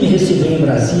sempre me recebeu em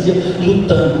Brasília,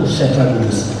 lutando por Sete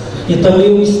Lagoas. Então,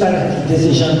 eu estar aqui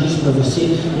desejando isso para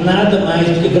você, nada mais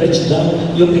do que gratidão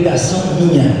e obrigação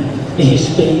minha, em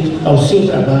respeito ao seu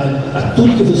trabalho, a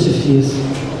tudo que você fez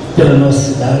pela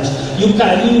nossa cidade e o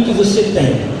carinho que você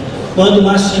tem. Quando o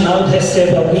Márcio Rinaldo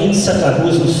recebe alguém de Sete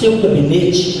Lagoas no seu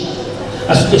gabinete,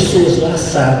 as pessoas lá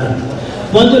sabem.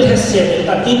 Quando ele recebe, ele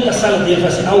está dentro da sala dele e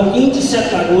fala assim, alguém de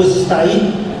Sete Lagoas está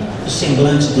aí, o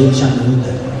semblante dele já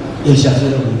muda, ele já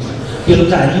vira outro, pelo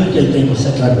carinho que ele tem por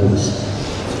Sete Lagoas.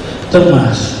 Então,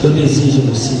 Márcio, eu desejo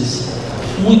a vocês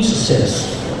muito sucesso.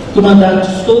 Que o mandato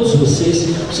de todos vocês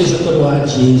seja coroado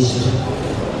de êxito.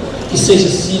 Que seja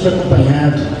sempre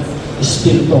acompanhado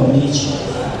espiritualmente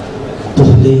por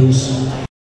Deus,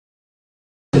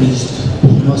 Cristo,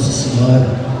 por Nossa Senhora,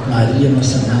 Maria,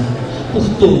 nossa Mãe, por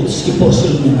todos que possam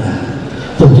iluminar.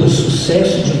 Porque o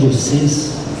sucesso de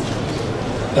vocês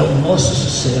é o nosso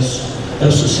sucesso, é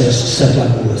o sucesso de Sete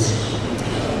Lagoas.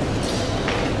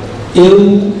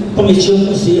 Eu cometi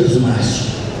alguns erros,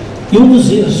 Márcio. E um dos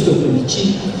erros que eu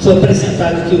cometi foi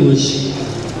apresentado aqui hoje,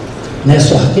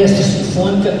 nessa orquestra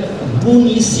sinfônica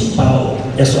municipal.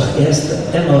 Essa orquestra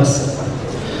é nossa.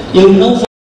 Eu não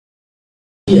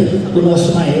sabia do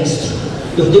nosso maestro.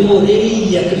 Eu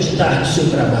demorei a acreditar no seu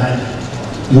trabalho.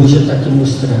 E hoje ele está aqui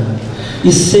mostrando.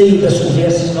 E sei das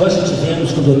conversas que nós já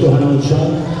tivemos com o doutor Ronaldo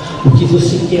João, o que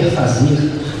você quer fazer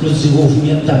no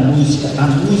desenvolvimento da música, a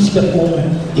música como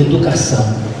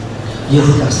educação. E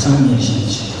educação, minha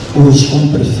gente, hoje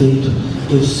como prefeito,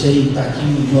 eu sei, está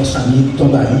aqui o nosso amigo Tom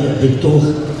Bahia, reitor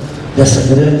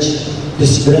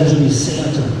desse grande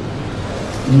unicentro,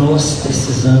 nós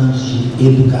precisamos de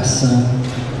educação,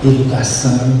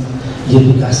 educação e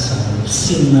educação,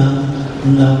 senão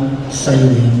não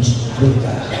sairemos do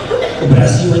lugar. O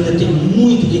Brasil ainda tem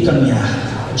muito que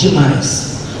caminhar,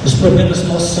 demais. Os problemas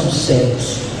nossos são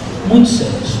sérios, muito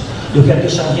sérios. Eu quero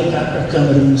deixar um recado para a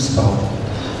Câmara Municipal.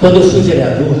 Quando eu fui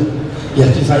vereador, e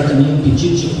aqui vai também um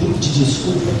pedido de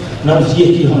desculpa, não vi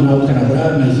aqui Ronaldo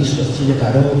Canabrava, mas vi sua filha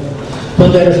Carol.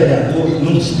 Quando eu era vereador,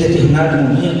 num determinado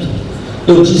momento,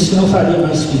 eu disse que não faria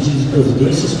mais pedidos de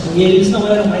providências, porque eles não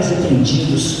eram mais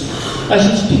atendidos. A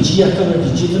gente pedia, a Câmara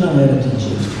pedia e não era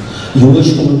atendido. E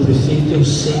hoje, como prefeito, eu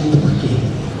sei por quê.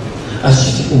 As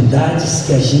dificuldades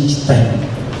que a gente tem,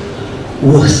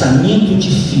 o orçamento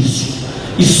difícil,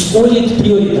 escolha de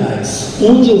prioridades,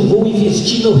 onde eu vou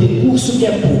investir meu recurso que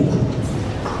é pouco.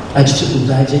 A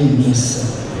dificuldade é imensa.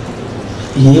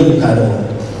 E eu, Carol,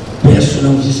 peço,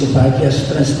 não disse o pai, peço,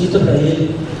 transmita para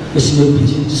ele esse meu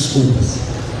pedido de desculpas,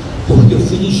 porque eu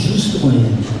fui injusto com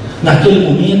ele. Naquele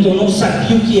momento eu não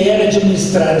sabia o que era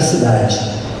administrar a cidade,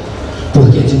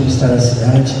 porque administrar a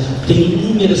cidade tem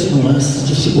inúmeras nuances,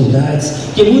 dificuldades,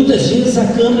 que muitas vezes a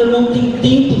Câmara não tem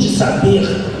tempo de saber.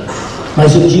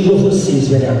 Mas eu digo a vocês,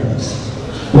 vereadores,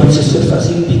 quando vocês forem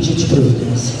fazer um pedido de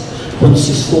providência, quando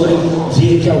vocês forem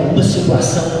ver que alguma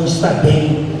situação não está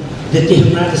bem,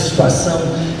 determinada situação,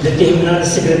 determinada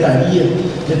secretaria,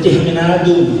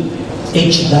 determinada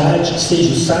entidade, que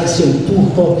seja o SAI, seu TUR,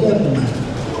 qualquer uma,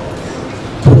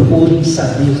 procurem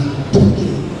saber por quê,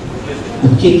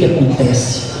 o que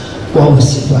acontece, qual a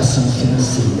situação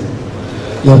financeira.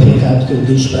 E é o recado que eu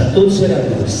deixo para todos os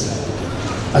vereadores,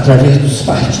 através dos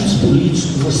partidos políticos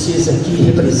que vocês aqui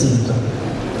representam,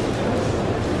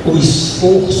 o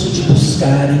esforço de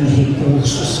buscarem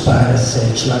recursos para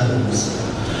Sete Lagoas.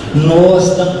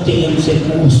 Nós não temos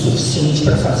recurso suficiente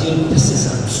para fazer o que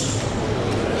precisamos.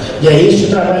 E é este o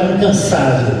trabalho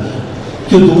incansável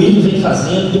que o Duílio vem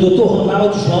fazendo, que o doutor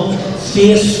Ronaldo João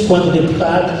fez quando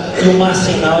deputado, e o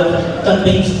Márcio Reinaldo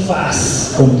também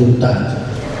faz como deputado.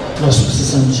 Nós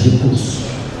precisamos de recursos.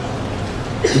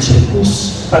 E de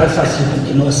recursos para fazer com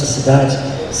que nossa cidade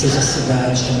seja a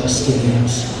cidade que nós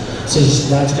queremos, seja a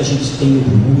cidade que a gente tem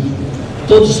orgulho.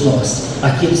 Todos nós,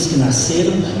 aqueles que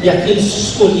nasceram e aqueles que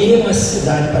escolheram essa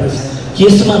cidade para que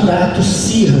esse mandato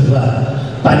sirva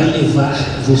para elevar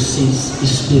vocês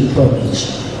espiritualmente.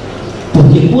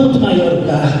 Porque quanto maior o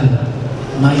cargo,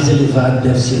 mais elevado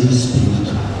deve ser o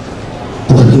espírito.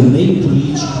 Porque o meio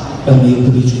político é um meio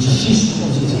político difícil de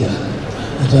conviver.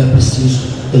 Então é preciso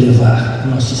elevar o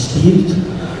nosso espírito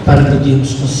para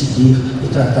podermos conseguir e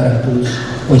tratar a todos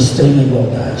com extrema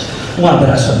igualdade. Um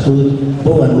abraço a todos,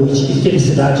 boa noite e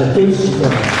felicidade a todos os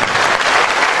diplomatas.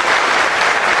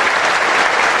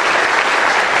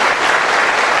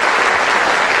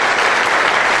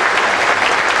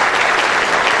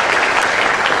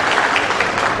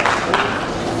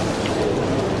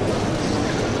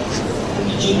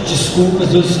 Pedindo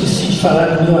desculpas, eu esqueci de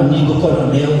falar do meu amigo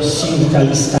Coronel Silvio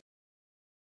Calista.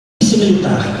 Polícia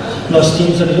Militar. Nós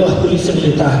temos a melhor polícia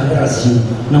militar do Brasil,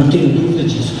 não tenho dúvida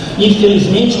disso.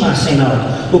 Infelizmente, Márcio Reinaldo,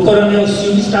 o Coronel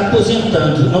Silvio está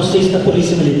aposentando. Não sei se da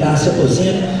Polícia Militar se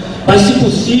aposenta, mas se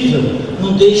possível,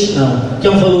 não deixe não, que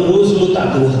é um valoroso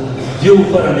lutador. Viu,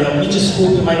 Coronel? Me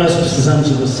desculpe, mas nós precisamos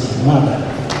de você. Um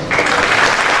abraço.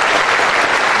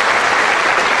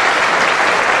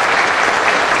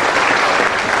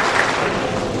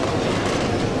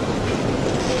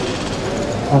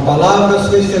 Com a palavra,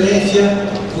 Sua Excelência,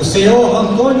 o senhor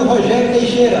Antônio Rogério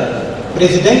Teixeira,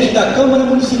 presidente da Câmara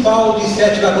Municipal de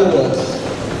Sete Lagoas.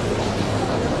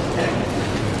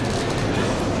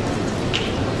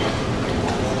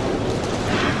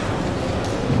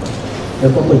 Eu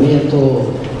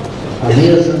cumprimento a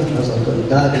mesa, as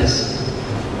autoridades,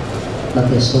 na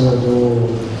pessoa do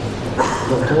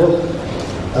doutor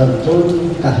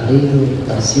Antônio Carneiro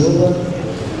da Silva,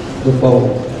 do qual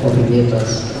cumprimento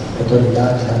as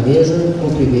autoridades da mesa,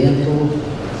 cumprimento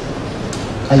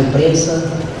a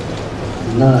imprensa,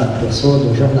 na pessoa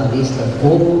do jornalista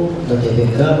Hugo, da TV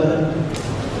Câmara.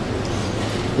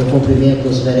 Eu cumprimento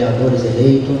os vereadores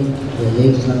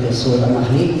eleitos na pessoa da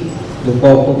Marli, do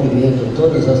qual cumprimento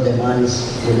todas as demais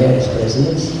mulheres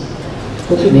presentes.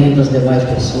 Cumprimento as demais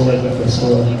pessoas, na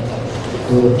pessoa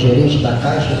do gerente da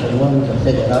Caixa Econômica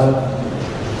Federal,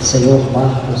 senhor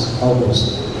Marcos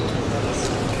Augusto.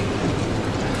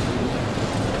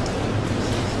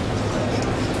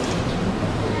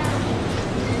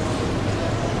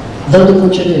 Dando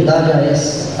continuidade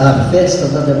à festa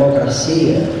da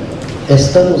democracia,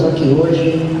 estamos aqui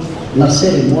hoje na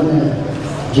cerimônia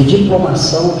de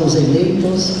diplomação dos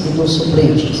eleitos e dos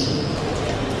suplentes.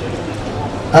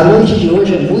 A noite de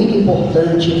hoje é muito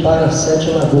importante para Sete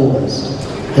Lagoas.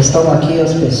 Estão aqui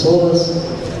as pessoas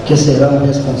que serão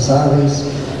responsáveis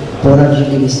por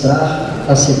administrar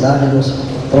a cidade nos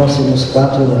próximos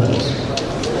 4 anos.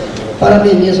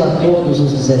 Parabenizo a todos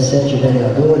os 17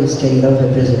 vereadores que irão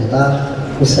representar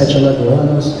os Sete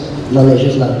Lagoanos na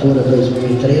legislatura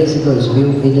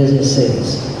 2013-2016.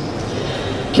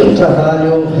 Que o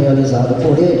trabalho realizado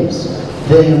por eles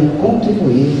venha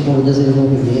contribuir com o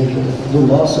desenvolvimento do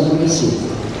nosso município,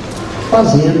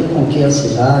 fazendo com que a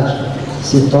cidade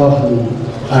se torne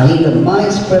ainda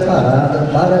mais preparada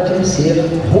para crescer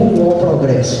rumo ao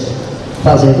progresso,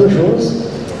 fazendo jus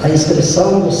à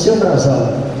inscrição do seu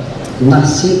brasão,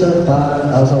 nascida para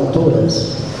as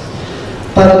alturas.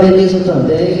 Parabenizo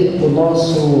também o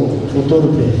nosso futuro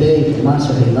prefeito,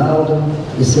 Márcio Reinaldo,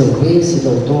 e seu vice,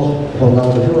 doutor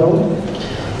Ronaldo João,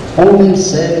 homens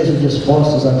sérios e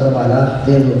dispostos a trabalhar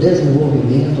pelo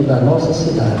desenvolvimento da nossa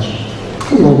cidade.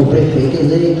 O novo prefeito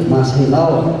eleito, Márcio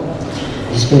Reinaldo,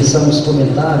 dispensamos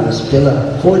comentários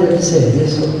pela folha de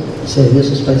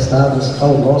serviços prestados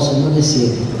ao nosso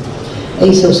município.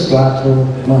 Em seus 4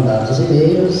 mandatos e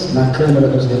meios, na Câmara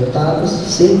dos Deputados,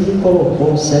 sempre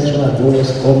colocou Sete Lagoas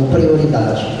como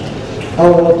prioridade. Ao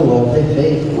atual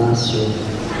prefeito,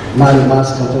 Mário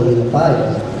Márcio Cantorino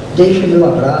Paiva, deixo o meu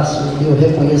abraço e o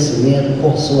reconhecimento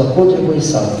por sua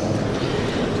contribuição.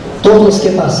 Todos que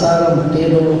passaram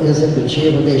pelo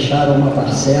Executivo deixaram uma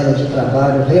parcela de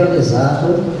trabalho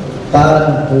realizado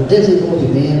para o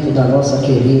desenvolvimento da nossa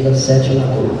querida Sete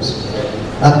Lagoas.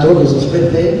 A todos os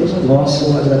prefeitos, o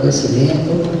nosso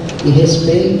agradecimento e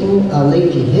respeito, além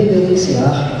de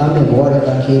reverenciar a memória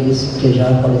daqueles que já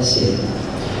faleceram.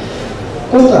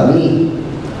 Quanto a mim,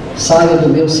 saio do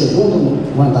meu 2º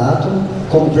mandato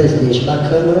como presidente da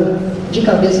Câmara de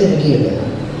cabeça erguida,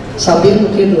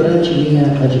 sabendo que durante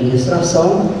minha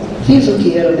administração fiz o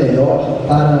que era melhor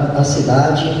para a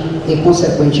cidade e,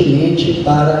 consequentemente,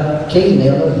 para quem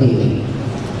nela vive.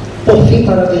 Por fim,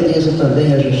 parabenizo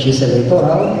também a Justiça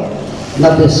Eleitoral,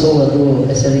 na pessoa do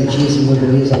excelentíssimo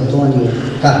juiz Antônio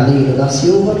Carneiro da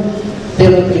Silva,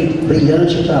 pelo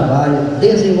brilhante trabalho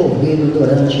desenvolvido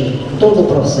durante todo o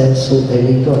processo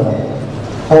eleitoral.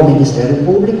 Ao Ministério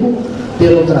Público,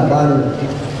 pelo trabalho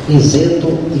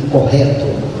isento e correto,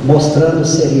 mostrando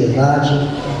seriedade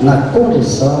na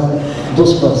condução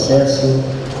dos processos,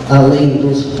 além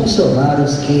dos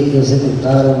funcionários que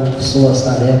executaram suas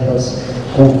tarefas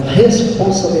com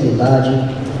responsabilidade,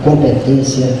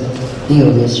 competência e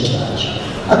honestidade.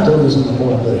 A todos uma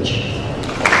boa noite.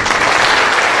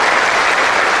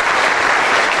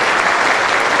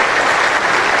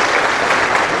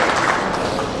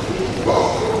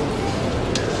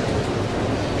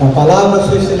 Com a palavra,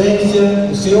 Sua Excelência,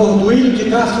 o senhor Duílio de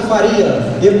Castro Faria,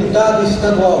 deputado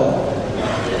estadual.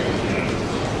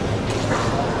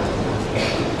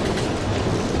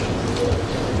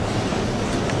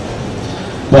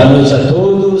 Boa noite a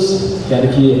todos. Quero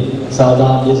aqui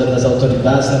saudar a mesa das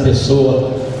autoridades na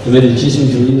pessoa do eleitíssimo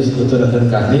juiz, doutor Antônio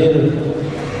Carneiro.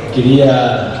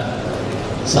 Queria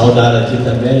saudar aqui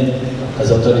também as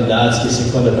autoridades que se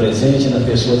encontram presentes na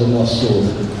pessoa do nosso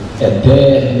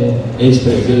eterno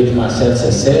ex-prefeito Marcelo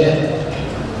Cessé.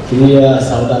 Queria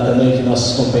saudar também aqui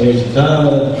nossos companheiros de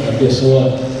Câmara, na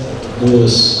pessoa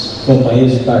dos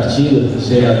companheiros de partido, dos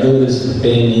vereadores do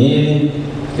PMN.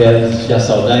 Quero já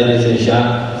saudar e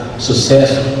desejar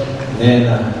sucesso,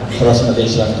 na próxima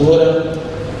legislatura.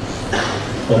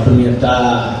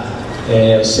 Cumprimentar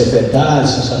os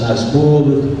secretários, funcionários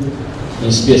públicos, em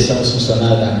especial os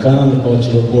funcionários da Câmara, qual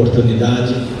tive a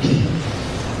oportunidade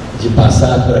de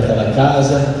passar por aquela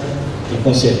casa e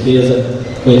com certeza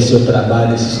conhecer o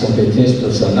trabalho desses competentes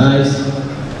profissionais.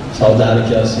 Saudar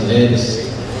aqui as mulheres,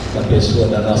 na pessoa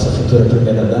da nossa futura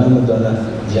primeira-dama, dona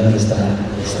Diana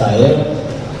Stael.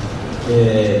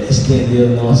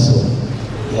 Estender a nossa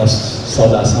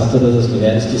saudação a todas as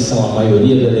mulheres que são a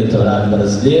maioria do eleitorado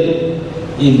brasileiro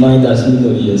e mãe das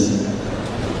minorias.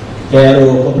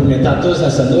 Quero cumprimentar todos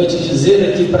nessa noite e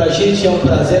dizer que para a gente é um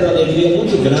prazer, uma alegria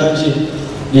muito grande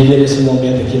viver esse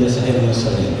momento aqui nessa reunião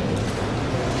solene.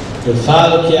 Eu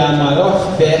falo que a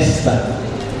maior festa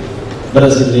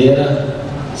brasileira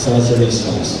são as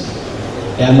eleições.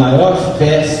 É a maior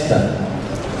festa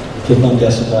que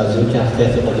acontece no Brasil, que é a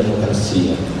festa da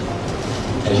democracia.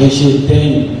 A gente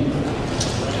tem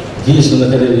visto na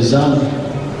televisão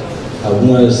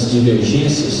algumas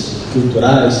divergências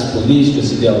culturais,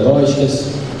 políticas, ideológicas,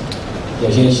 e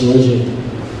a gente hoje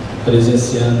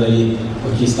presenciando aí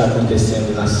o que está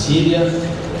acontecendo na Síria.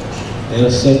 Eu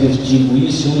sempre digo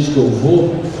isso, onde que eu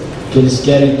vou, que eles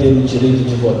querem ter o direito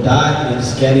de votar,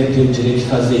 eles querem ter o direito de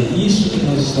fazer isso que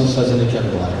nós estamos fazendo aqui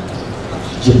agora.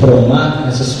 Diplomar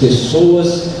essas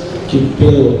pessoas que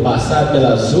passaram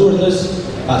pelas urnas,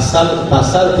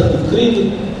 passaram pelo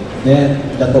crivo, né,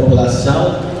 da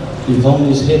população e vão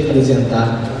nos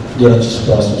representar durante os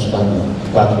próximos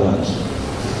 4 anos.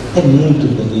 É muito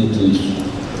bonito isso.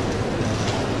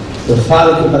 Eu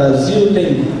falo que o Brasil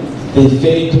tem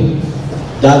feito,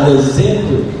 dado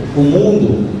exemplo ao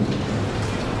mundo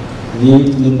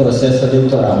no processo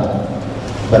eleitoral.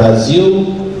 Brasil,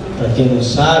 para quem não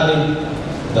sabe,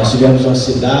 nós tivemos uma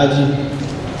cidade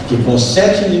que com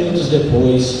 7 minutos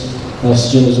depois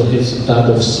nós tínhamos o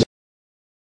resultado oficial.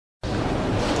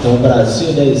 Então o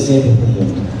Brasil dá exemplo para o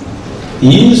mundo.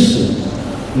 E isso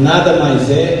nada mais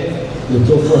é do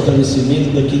que o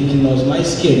fortalecimento daquilo que nós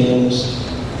mais queremos,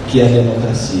 que é a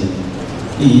democracia.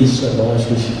 E isso, é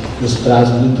lógico, nos traz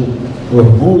muito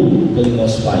orgulho pelo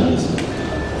nosso país.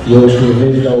 E eu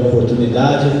aproveito da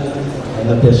oportunidade,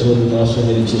 na pessoa do nosso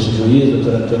emeritíssimo juiz,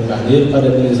 doutor Antônio Carneiro,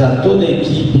 parabenizar toda a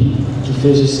equipe que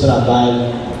fez esse trabalho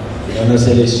nas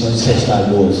eleições de Sete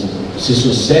Lagoas. Esse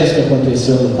sucesso que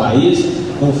aconteceu no país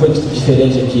não foi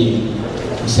diferente aqui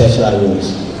em Sete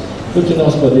Lagoas. O que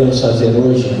nós podemos fazer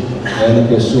hoje, na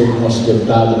pessoa do nosso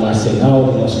deputado Marcenal,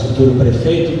 do nosso futuro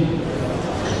prefeito,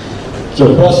 que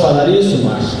eu posso falar isso,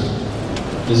 Márcio?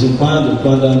 De vez em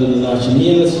quando ando no Norte de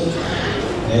Minas,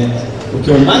 o que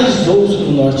eu mais ouço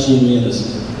no Norte de Minas: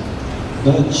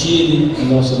 não tire o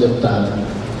nosso deputado.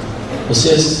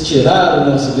 Vocês tiraram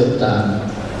o nosso deputado.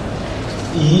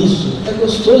 E isso é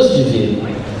gostoso de ver,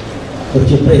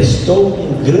 porque prestou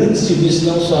um grande serviço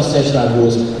não só a Sete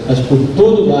Lagoas, mas por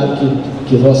todo o lado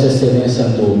que Vossa Excelência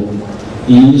andou.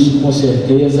 E isso com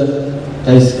certeza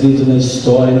está escrito na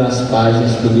história e nas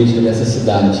páginas políticas dessa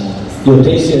cidade. E eu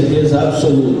tenho certeza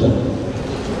absoluta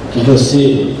que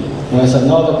você, com essa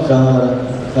nova Câmara,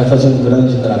 vai fazer um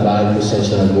grande trabalho por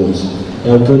Sete Lagoas.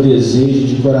 É o que eu desejo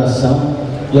de coração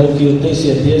e é o que eu tenho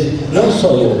certeza, não só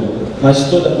eu, mas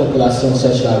toda a população de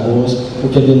Sete Lagoas,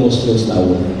 porque demonstrou esta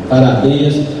urna.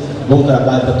 Parabéns, bom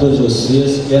trabalho para todos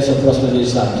vocês, que essa próxima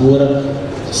legislatura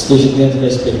esteja dentro da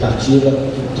expectativa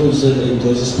que todos os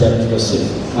eleitores esperam de vocês.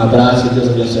 Um abraço e Deus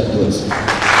abençoe a todos.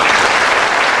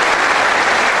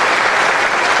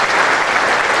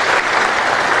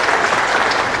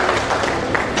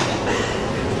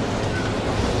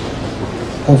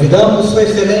 Convidamos Sua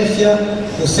Excelência,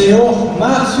 o senhor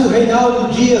Márcio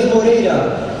Reinaldo Dias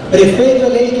Moreira, prefeito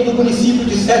eleito do município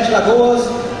de Sete Lagoas,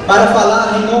 para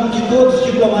falar em nome de todos os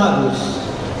diplomados.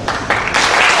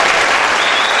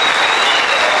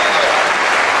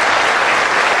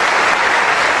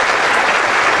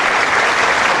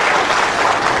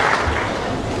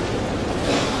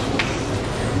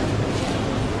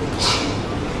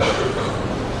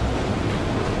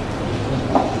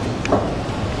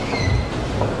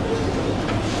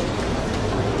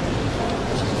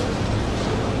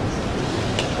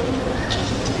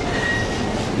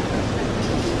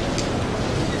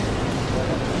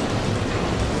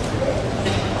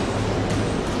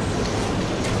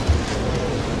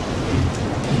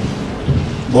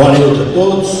 Boa noite a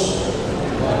todos,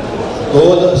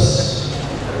 todas.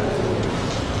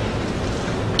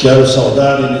 Quero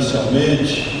saudar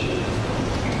inicialmente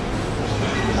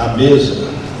a mesa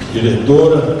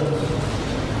diretora,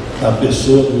 a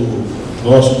pessoa do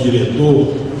nosso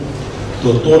diretor,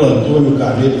 doutor Antônio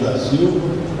Carneiro da Silva.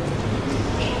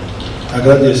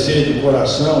 Agradecer de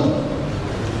coração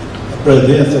a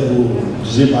presença do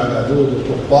desembargador,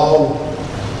 doutor Paulo,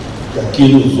 que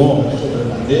aqui nos honra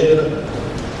sobremaneira,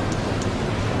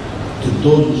 de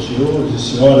todos os senhores e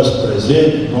senhoras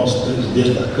presentes, nosso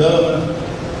presidente da Câmara,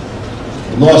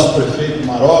 o nosso prefeito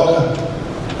Maroca,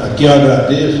 a quem eu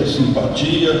agradeço a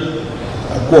simpatia,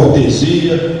 a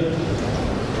cortesia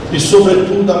e,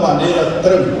 sobretudo, a maneira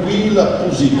tranquila,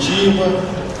 positiva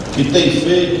que tem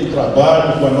feito o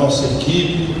trabalho com a nossa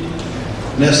equipe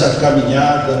nessa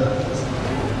caminhada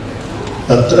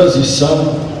da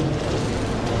transição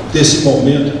desse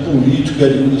momento político e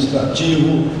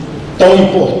administrativo tão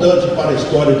importante para a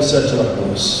história de Sete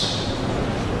Lagoas.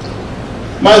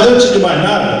 Mas antes de mais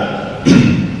nada,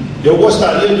 eu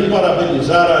gostaria de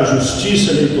parabenizar a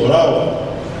Justiça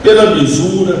Eleitoral pela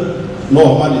lisura,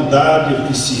 normalidade,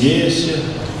 eficiência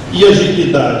e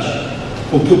agilidade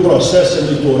com que o processo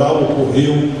eleitoral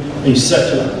ocorreu em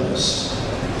Sete Lagoas.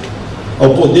 Ao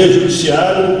Poder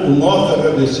Judiciário, o nosso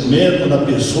agradecimento na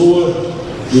pessoa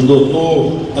do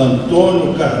doutor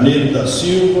Antônio Carneiro da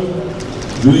Silva,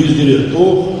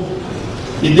 juiz-diretor,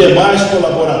 e demais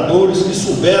colaboradores que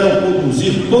souberam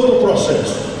conduzir todo o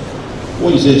processo, com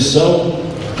isenção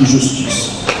e justiça.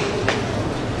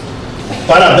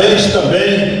 Parabéns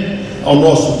também ao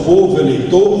nosso povo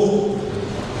eleitor,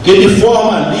 que de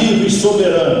forma livre e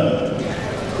soberana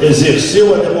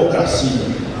exerceu a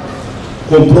democracia,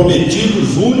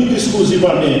 comprometidos única e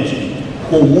exclusivamente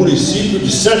com o município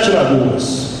de Sete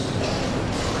Lagoas.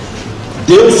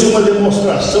 Deu-se uma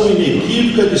demonstração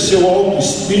inequívoca de seu alto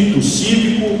espírito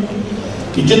cívico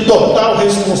e de total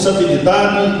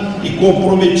responsabilidade e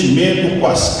comprometimento com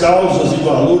as causas e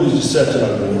valores de Sete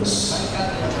Lagoas.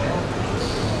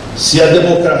 Se a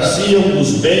democracia é um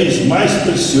dos bens mais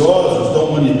preciosos da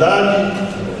humanidade,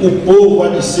 o povo há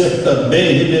de ser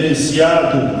também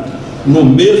reverenciado no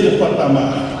mesmo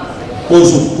patamar,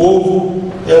 pois o povo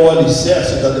é o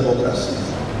alicerce da democracia.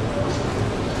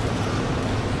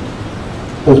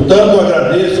 Portanto,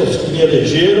 agradeço aos que me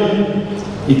elegeram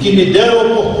e que me deram a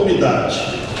oportunidade,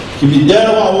 que me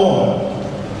deram a honra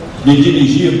de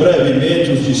dirigir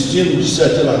brevemente os destinos de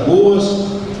Sete Lagoas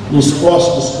nos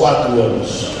próximos 4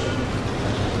 anos.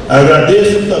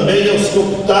 Agradeço também aos que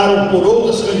optaram por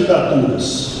outras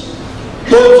candidaturas.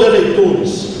 Todos os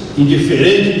eleitores,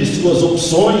 indiferente de suas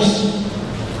opções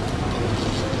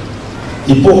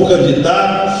e por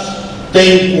candidatos,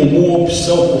 têm em comum a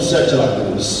opção por Sete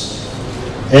Lagoas.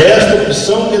 É esta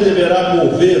opção que deverá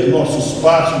mover nossos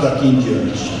passos daqui em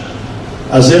diante.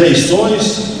 As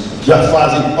eleições já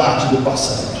fazem parte do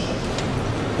passado.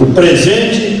 O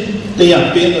presente tem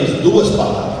apenas 2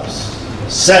 palavras: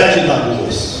 Sete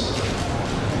Lagoas.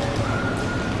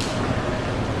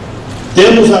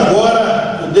 Temos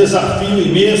agora o desafio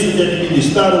imenso de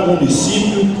administrar o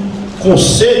município com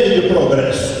sede de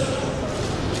progresso,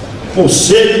 com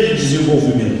sede de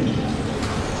desenvolvimento.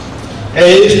 É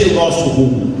este o nosso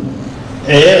rumo,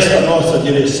 é esta a nossa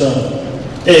direção,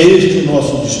 é este o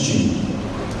nosso destino.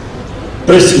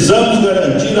 Precisamos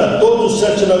garantir a todos os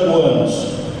sete lagoanos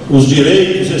os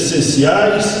direitos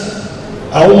essenciais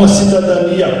a uma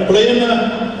cidadania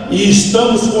plena e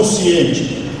estamos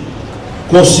conscientes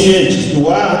do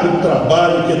árduo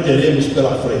trabalho que teremos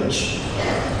pela frente.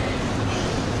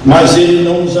 Mas ele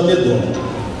não nos amedronta,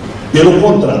 pelo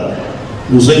contrário,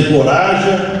 nos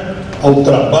encoraja ao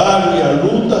trabalho e à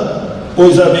luta,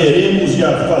 pois haveremos de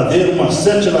fazer uma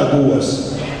Sete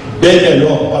Lagoas bem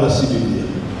melhor para se viver.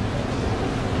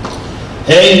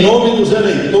 É em nome dos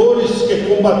eleitores que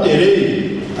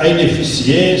combaterei a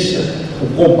ineficiência, o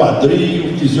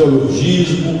compadrio, o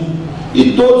fisiologismo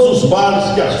e todos os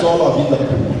males que assolam a vida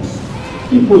pública,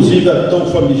 inclusive a tão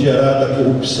famigerada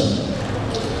corrupção.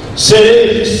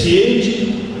 Serei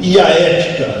eficiente e a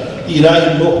ética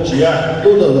irá nortear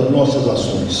todas as nossas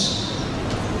ações.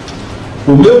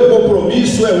 O meu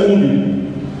compromisso é único: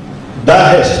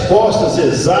 dar respostas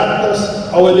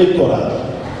exatas ao eleitorado,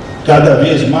 cada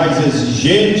vez mais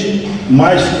exigente,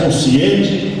 mais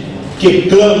consciente, que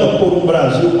clama por um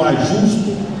Brasil mais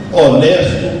justo,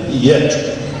 honesto e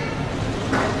ético.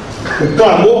 O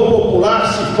clamor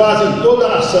popular se faz em toda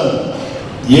a nação,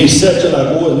 e em Sete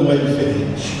Lagoas não é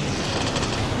diferente.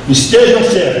 Estejam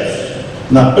certos,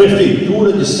 na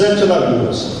Prefeitura de Sete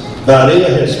Lagoas darei a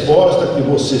resposta que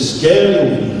vocês querem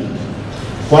ouvir.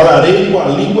 Falarei com a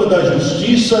língua da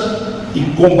justiça e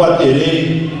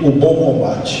combaterei o bom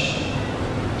combate.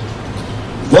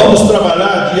 Vamos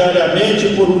trabalhar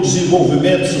diariamente por um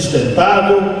desenvolvimento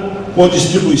sustentável, com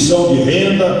distribuição de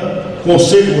renda, com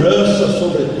segurança,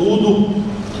 sobretudo,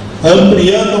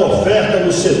 ampliando a oferta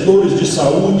nos setores de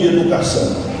saúde e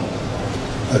educação.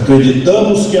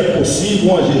 Acreditamos que é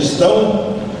possível uma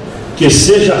gestão que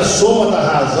seja a soma da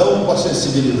razão com a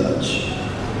sensibilidade.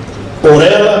 Por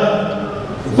ela,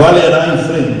 valerá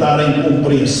enfrentar a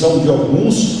incompreensão de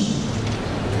alguns,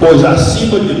 pois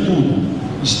acima de tudo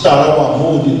estará o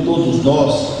amor de todos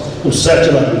nós por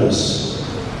Sete Lagoas.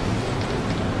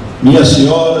 Minhas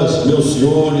senhoras, meus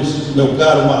senhores, meu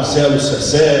caro Marcelo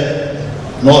Cessé,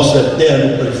 nosso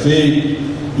eterno prefeito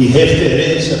e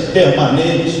referência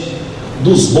permanente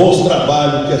dos bons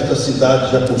trabalhos que esta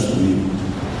cidade já construiu.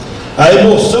 A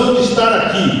emoção de estar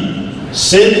aqui,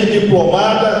 sendo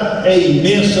diplomada, é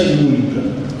imensa e única.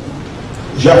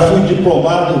 Já fui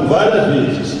diplomado várias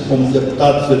vezes como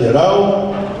deputado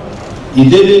federal e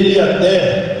deveria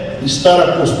até estar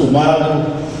acostumado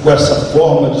com essa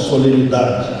forma de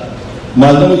solenidade,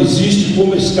 mas não existe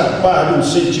como escapar de um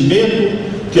sentimento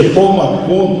que toma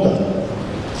conta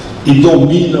e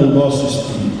domina o nosso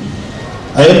espírito.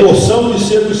 A emoção de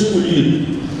ser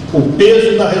escolhido, o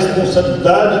peso da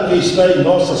responsabilidade que está em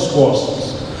nossas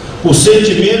costas, o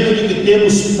sentimento de que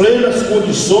temos plenas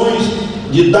condições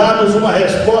de darmos uma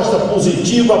resposta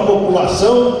positiva à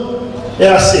população é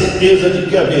a certeza de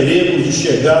que haveremos de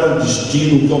chegar ao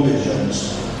destino que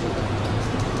almejamos.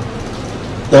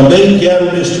 Também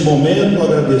quero, neste momento,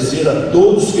 agradecer a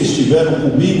todos que estiveram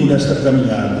comigo nesta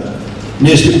caminhada,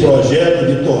 neste projeto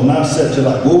de tornar Sete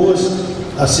Lagoas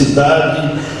a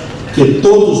cidade que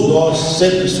todos nós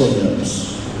sempre sonhamos.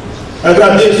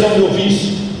 Agradeço ao meu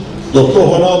vice, Dr.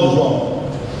 Ronaldo João,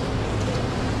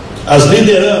 às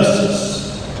lideranças,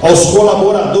 aos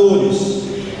colaboradores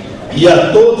e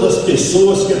a todas as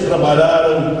pessoas que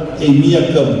trabalharam em minha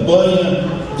campanha,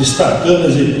 destacando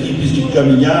as equipes de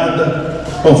caminhada,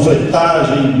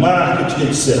 panfletagem, marketing,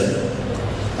 etc.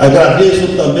 Agradeço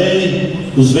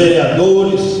também os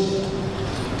vereadores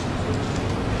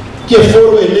que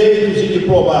foram eleitos e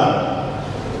diplomados,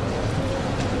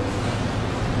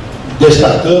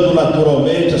 destacando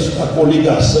naturalmente a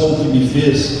coligação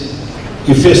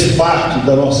que fez parte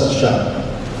da nossa chapa.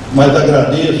 Mas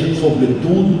agradeço,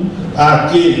 sobretudo,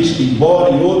 àqueles que,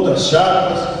 embora em outras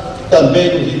chapas,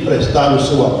 também nos emprestaram o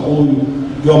seu apoio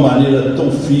de uma maneira tão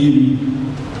firme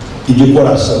e de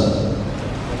coração.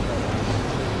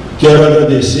 Quero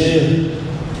agradecer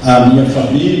à minha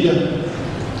família,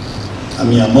 à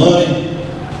minha mãe,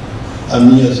 às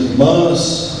minhas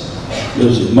irmãs,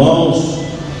 meus irmãos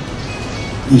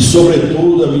e,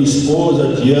 sobretudo, a minha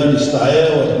esposa, Diana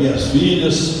Estael, as minhas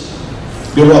filhas,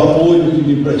 pelo apoio que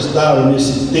me prestaram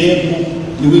nesse tempo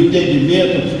e o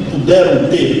entendimento que puderam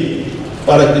ter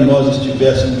para que nós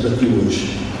estivéssemos aqui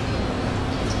hoje.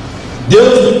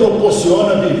 Deus me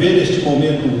proporciona viver este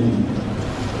momento único.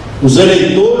 Os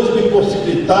eleitores me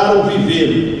possibilitaram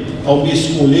viver ao me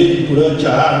escolherem durante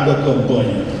a árdua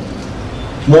campanha.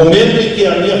 Momento em que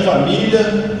a minha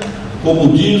família,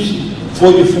 como disse,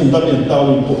 foi de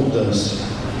fundamental importância.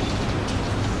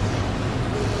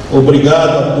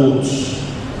 Obrigado a todos.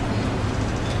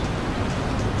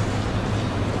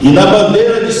 E na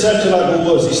bandeira de Sete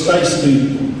Lagoas está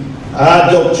escrito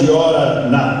Ad Altiora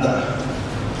Nata,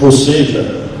 ou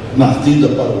seja, nascida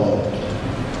para o alto.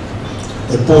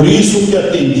 É por isso que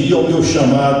atendi ao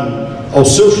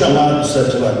seu chamado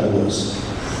Sete Lagoas,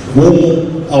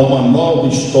 rumo a uma nova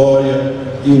história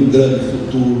e um grande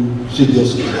futuro, se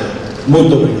Deus quiser.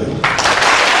 Muito obrigado.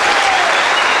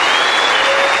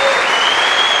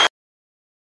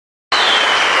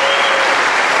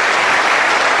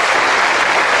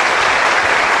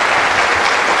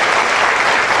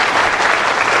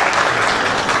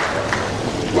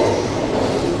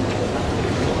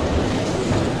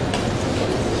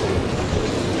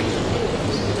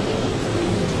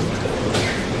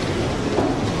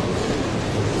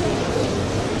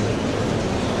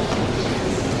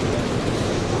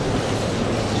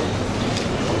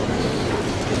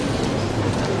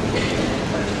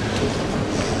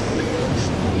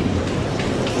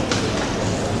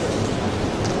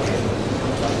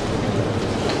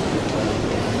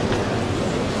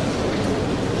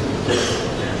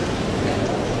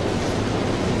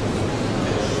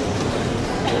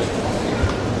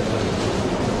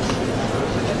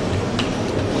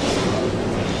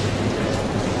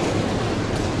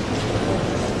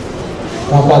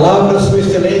 Com a palavra, Sua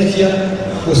Excelência,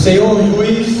 o senhor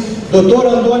juiz Dr.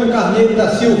 Antônio Carneiro da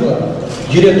Silva,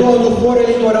 diretor do Foro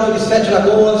Eleitoral de Sete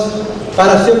Lagoas,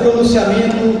 para seu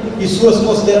pronunciamento e suas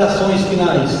considerações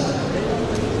finais.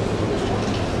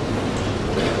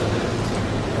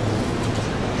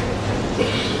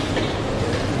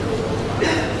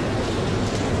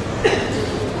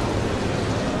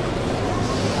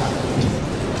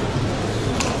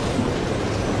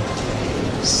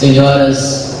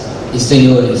 Senhoras e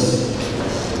senhores,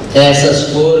 essas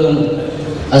foram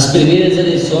as primeiras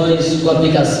eleições com a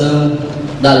aplicação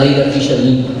da lei da ficha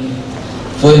limpa.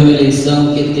 Foi uma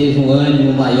eleição que teve um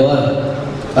ânimo maior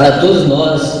para todos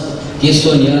nós que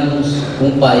sonhamos com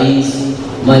um país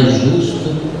mais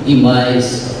justo e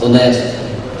mais honesto.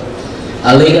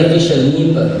 A lei da ficha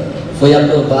limpa foi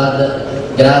aprovada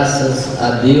graças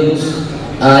a Deus,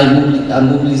 à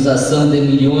mobilização de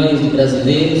milhões de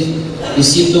brasileiros e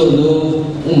se tornou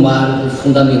um marco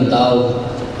fundamental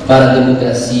para a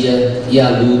democracia e a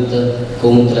luta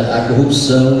contra a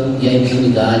corrupção e a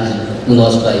impunidade no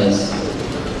nosso país.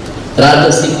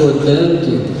 Trata-se,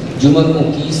 portanto, de uma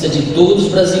conquista de todos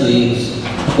os brasileiros,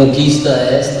 conquista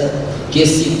esta que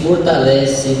se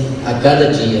fortalece a cada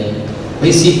dia,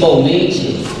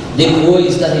 principalmente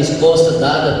depois da resposta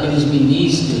dada pelos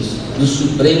ministros do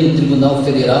Supremo Tribunal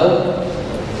Federal,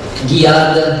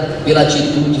 guiada pela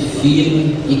atitude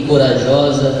firme e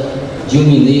corajosa de um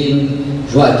mineiro,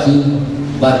 Joaquim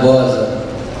Barbosa,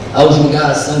 ao julgar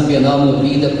a ação penal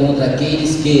movida contra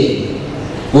aqueles que,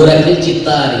 por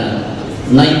acreditarem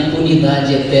na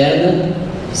impunidade eterna,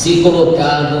 se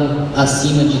colocavam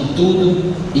acima de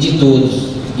tudo e de todos,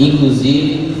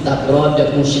 inclusive da própria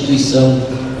Constituição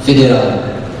Federal.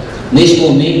 Neste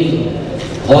momento,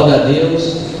 rogo a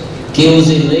Deus que os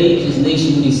eleitos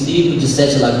neste município de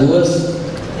Sete Lagoas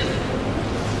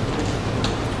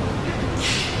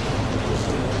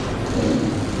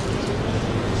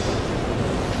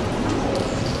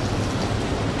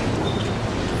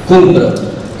cumpram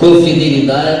com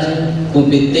fidelidade,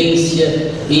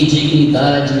 competência e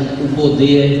dignidade o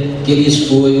poder que lhes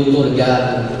foi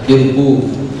otorgado pelo povo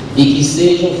e que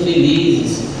sejam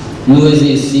felizes no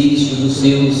exercício dos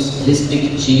seus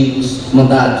respectivos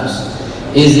mandatos,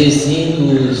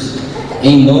 exercendo-os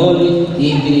em nome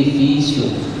e em benefício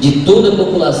de toda a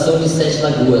população de Sete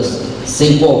Lagoas,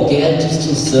 sem qualquer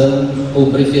distinção ou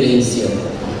preferência.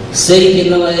 Sei que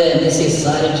não é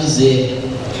necessário dizer,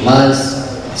 mas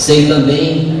sei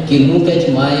também que nunca é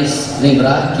demais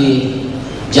lembrar que,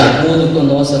 de acordo com a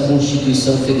nossa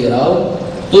Constituição Federal,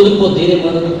 todo poder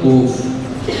emana do povo,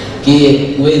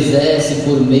 que o exerce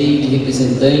por meio de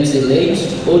representantes eleitos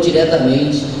ou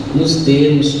diretamente nos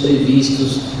termos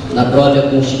previstos na própria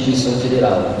Constituição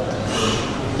Federal.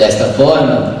 Desta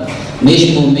forma,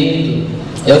 neste momento,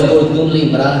 é oportuno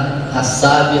lembrar a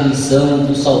sábia lição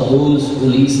do saudoso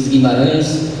Ulisses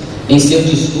Guimarães em seu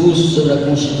discurso sobre a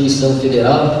Constituição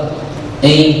Federal,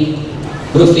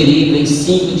 proferido em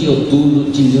 5 de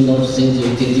outubro de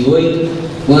 1988,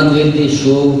 quando ele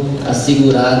deixou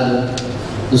assegurado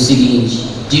o seguinte: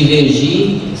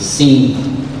 divergir, sim;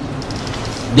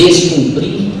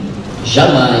 descumprir,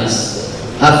 jamais;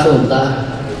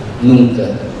 afrontar,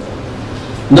 nunca.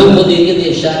 Não poderia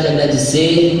deixar de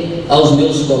agradecer aos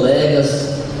meus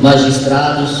colegas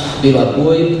magistrados pelo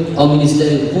apoio, ao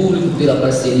Ministério Público pela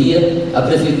parceria, à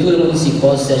Prefeitura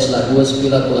Municipal de Sete Lagoas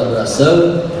pela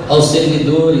colaboração, aos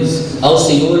servidores, aos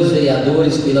senhores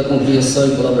vereadores pela compreensão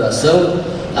e colaboração,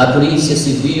 à Polícia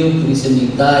Civil, Polícia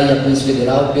Militar e à Polícia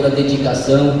Federal pela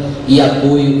dedicação e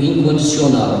apoio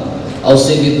incondicional, aos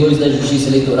servidores da Justiça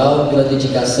Eleitoral pela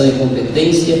dedicação e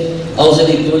competência, aos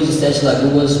eleitores de Sete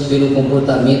Lagoas pelo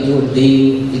comportamento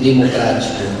ordeiro e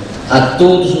democrático, a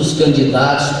todos os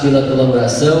candidatos pela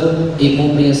colaboração e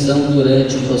compreensão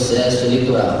durante o processo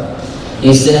eleitoral.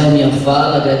 Encerro minha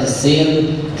fala agradecendo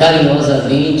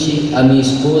carinhosamente a minha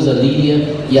esposa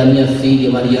Lília e a minha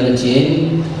filha Mariana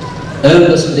Tiene,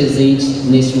 ambas presentes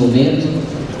nesse momento,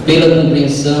 pela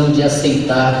compreensão de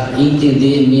aceitar e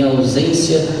entender minha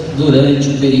ausência durante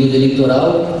o período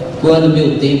eleitoral, quando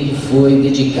meu tempo foi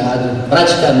dedicado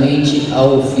praticamente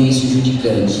ao ofício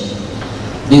judicante.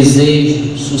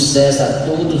 Desejo sucesso a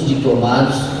todos os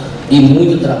diplomados e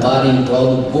muito trabalho em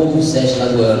prol do povo sete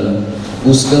lagoano,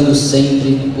 buscando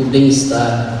sempre o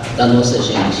bem-estar da nossa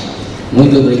gente.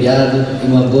 Muito obrigado e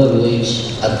uma boa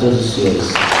noite a todos os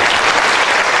senhores.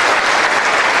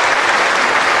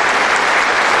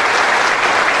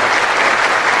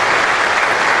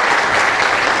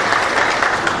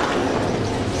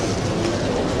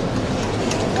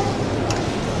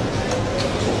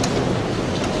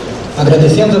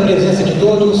 Agradecemos a presença de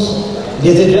todos,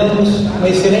 desejamos uma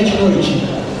excelente noite.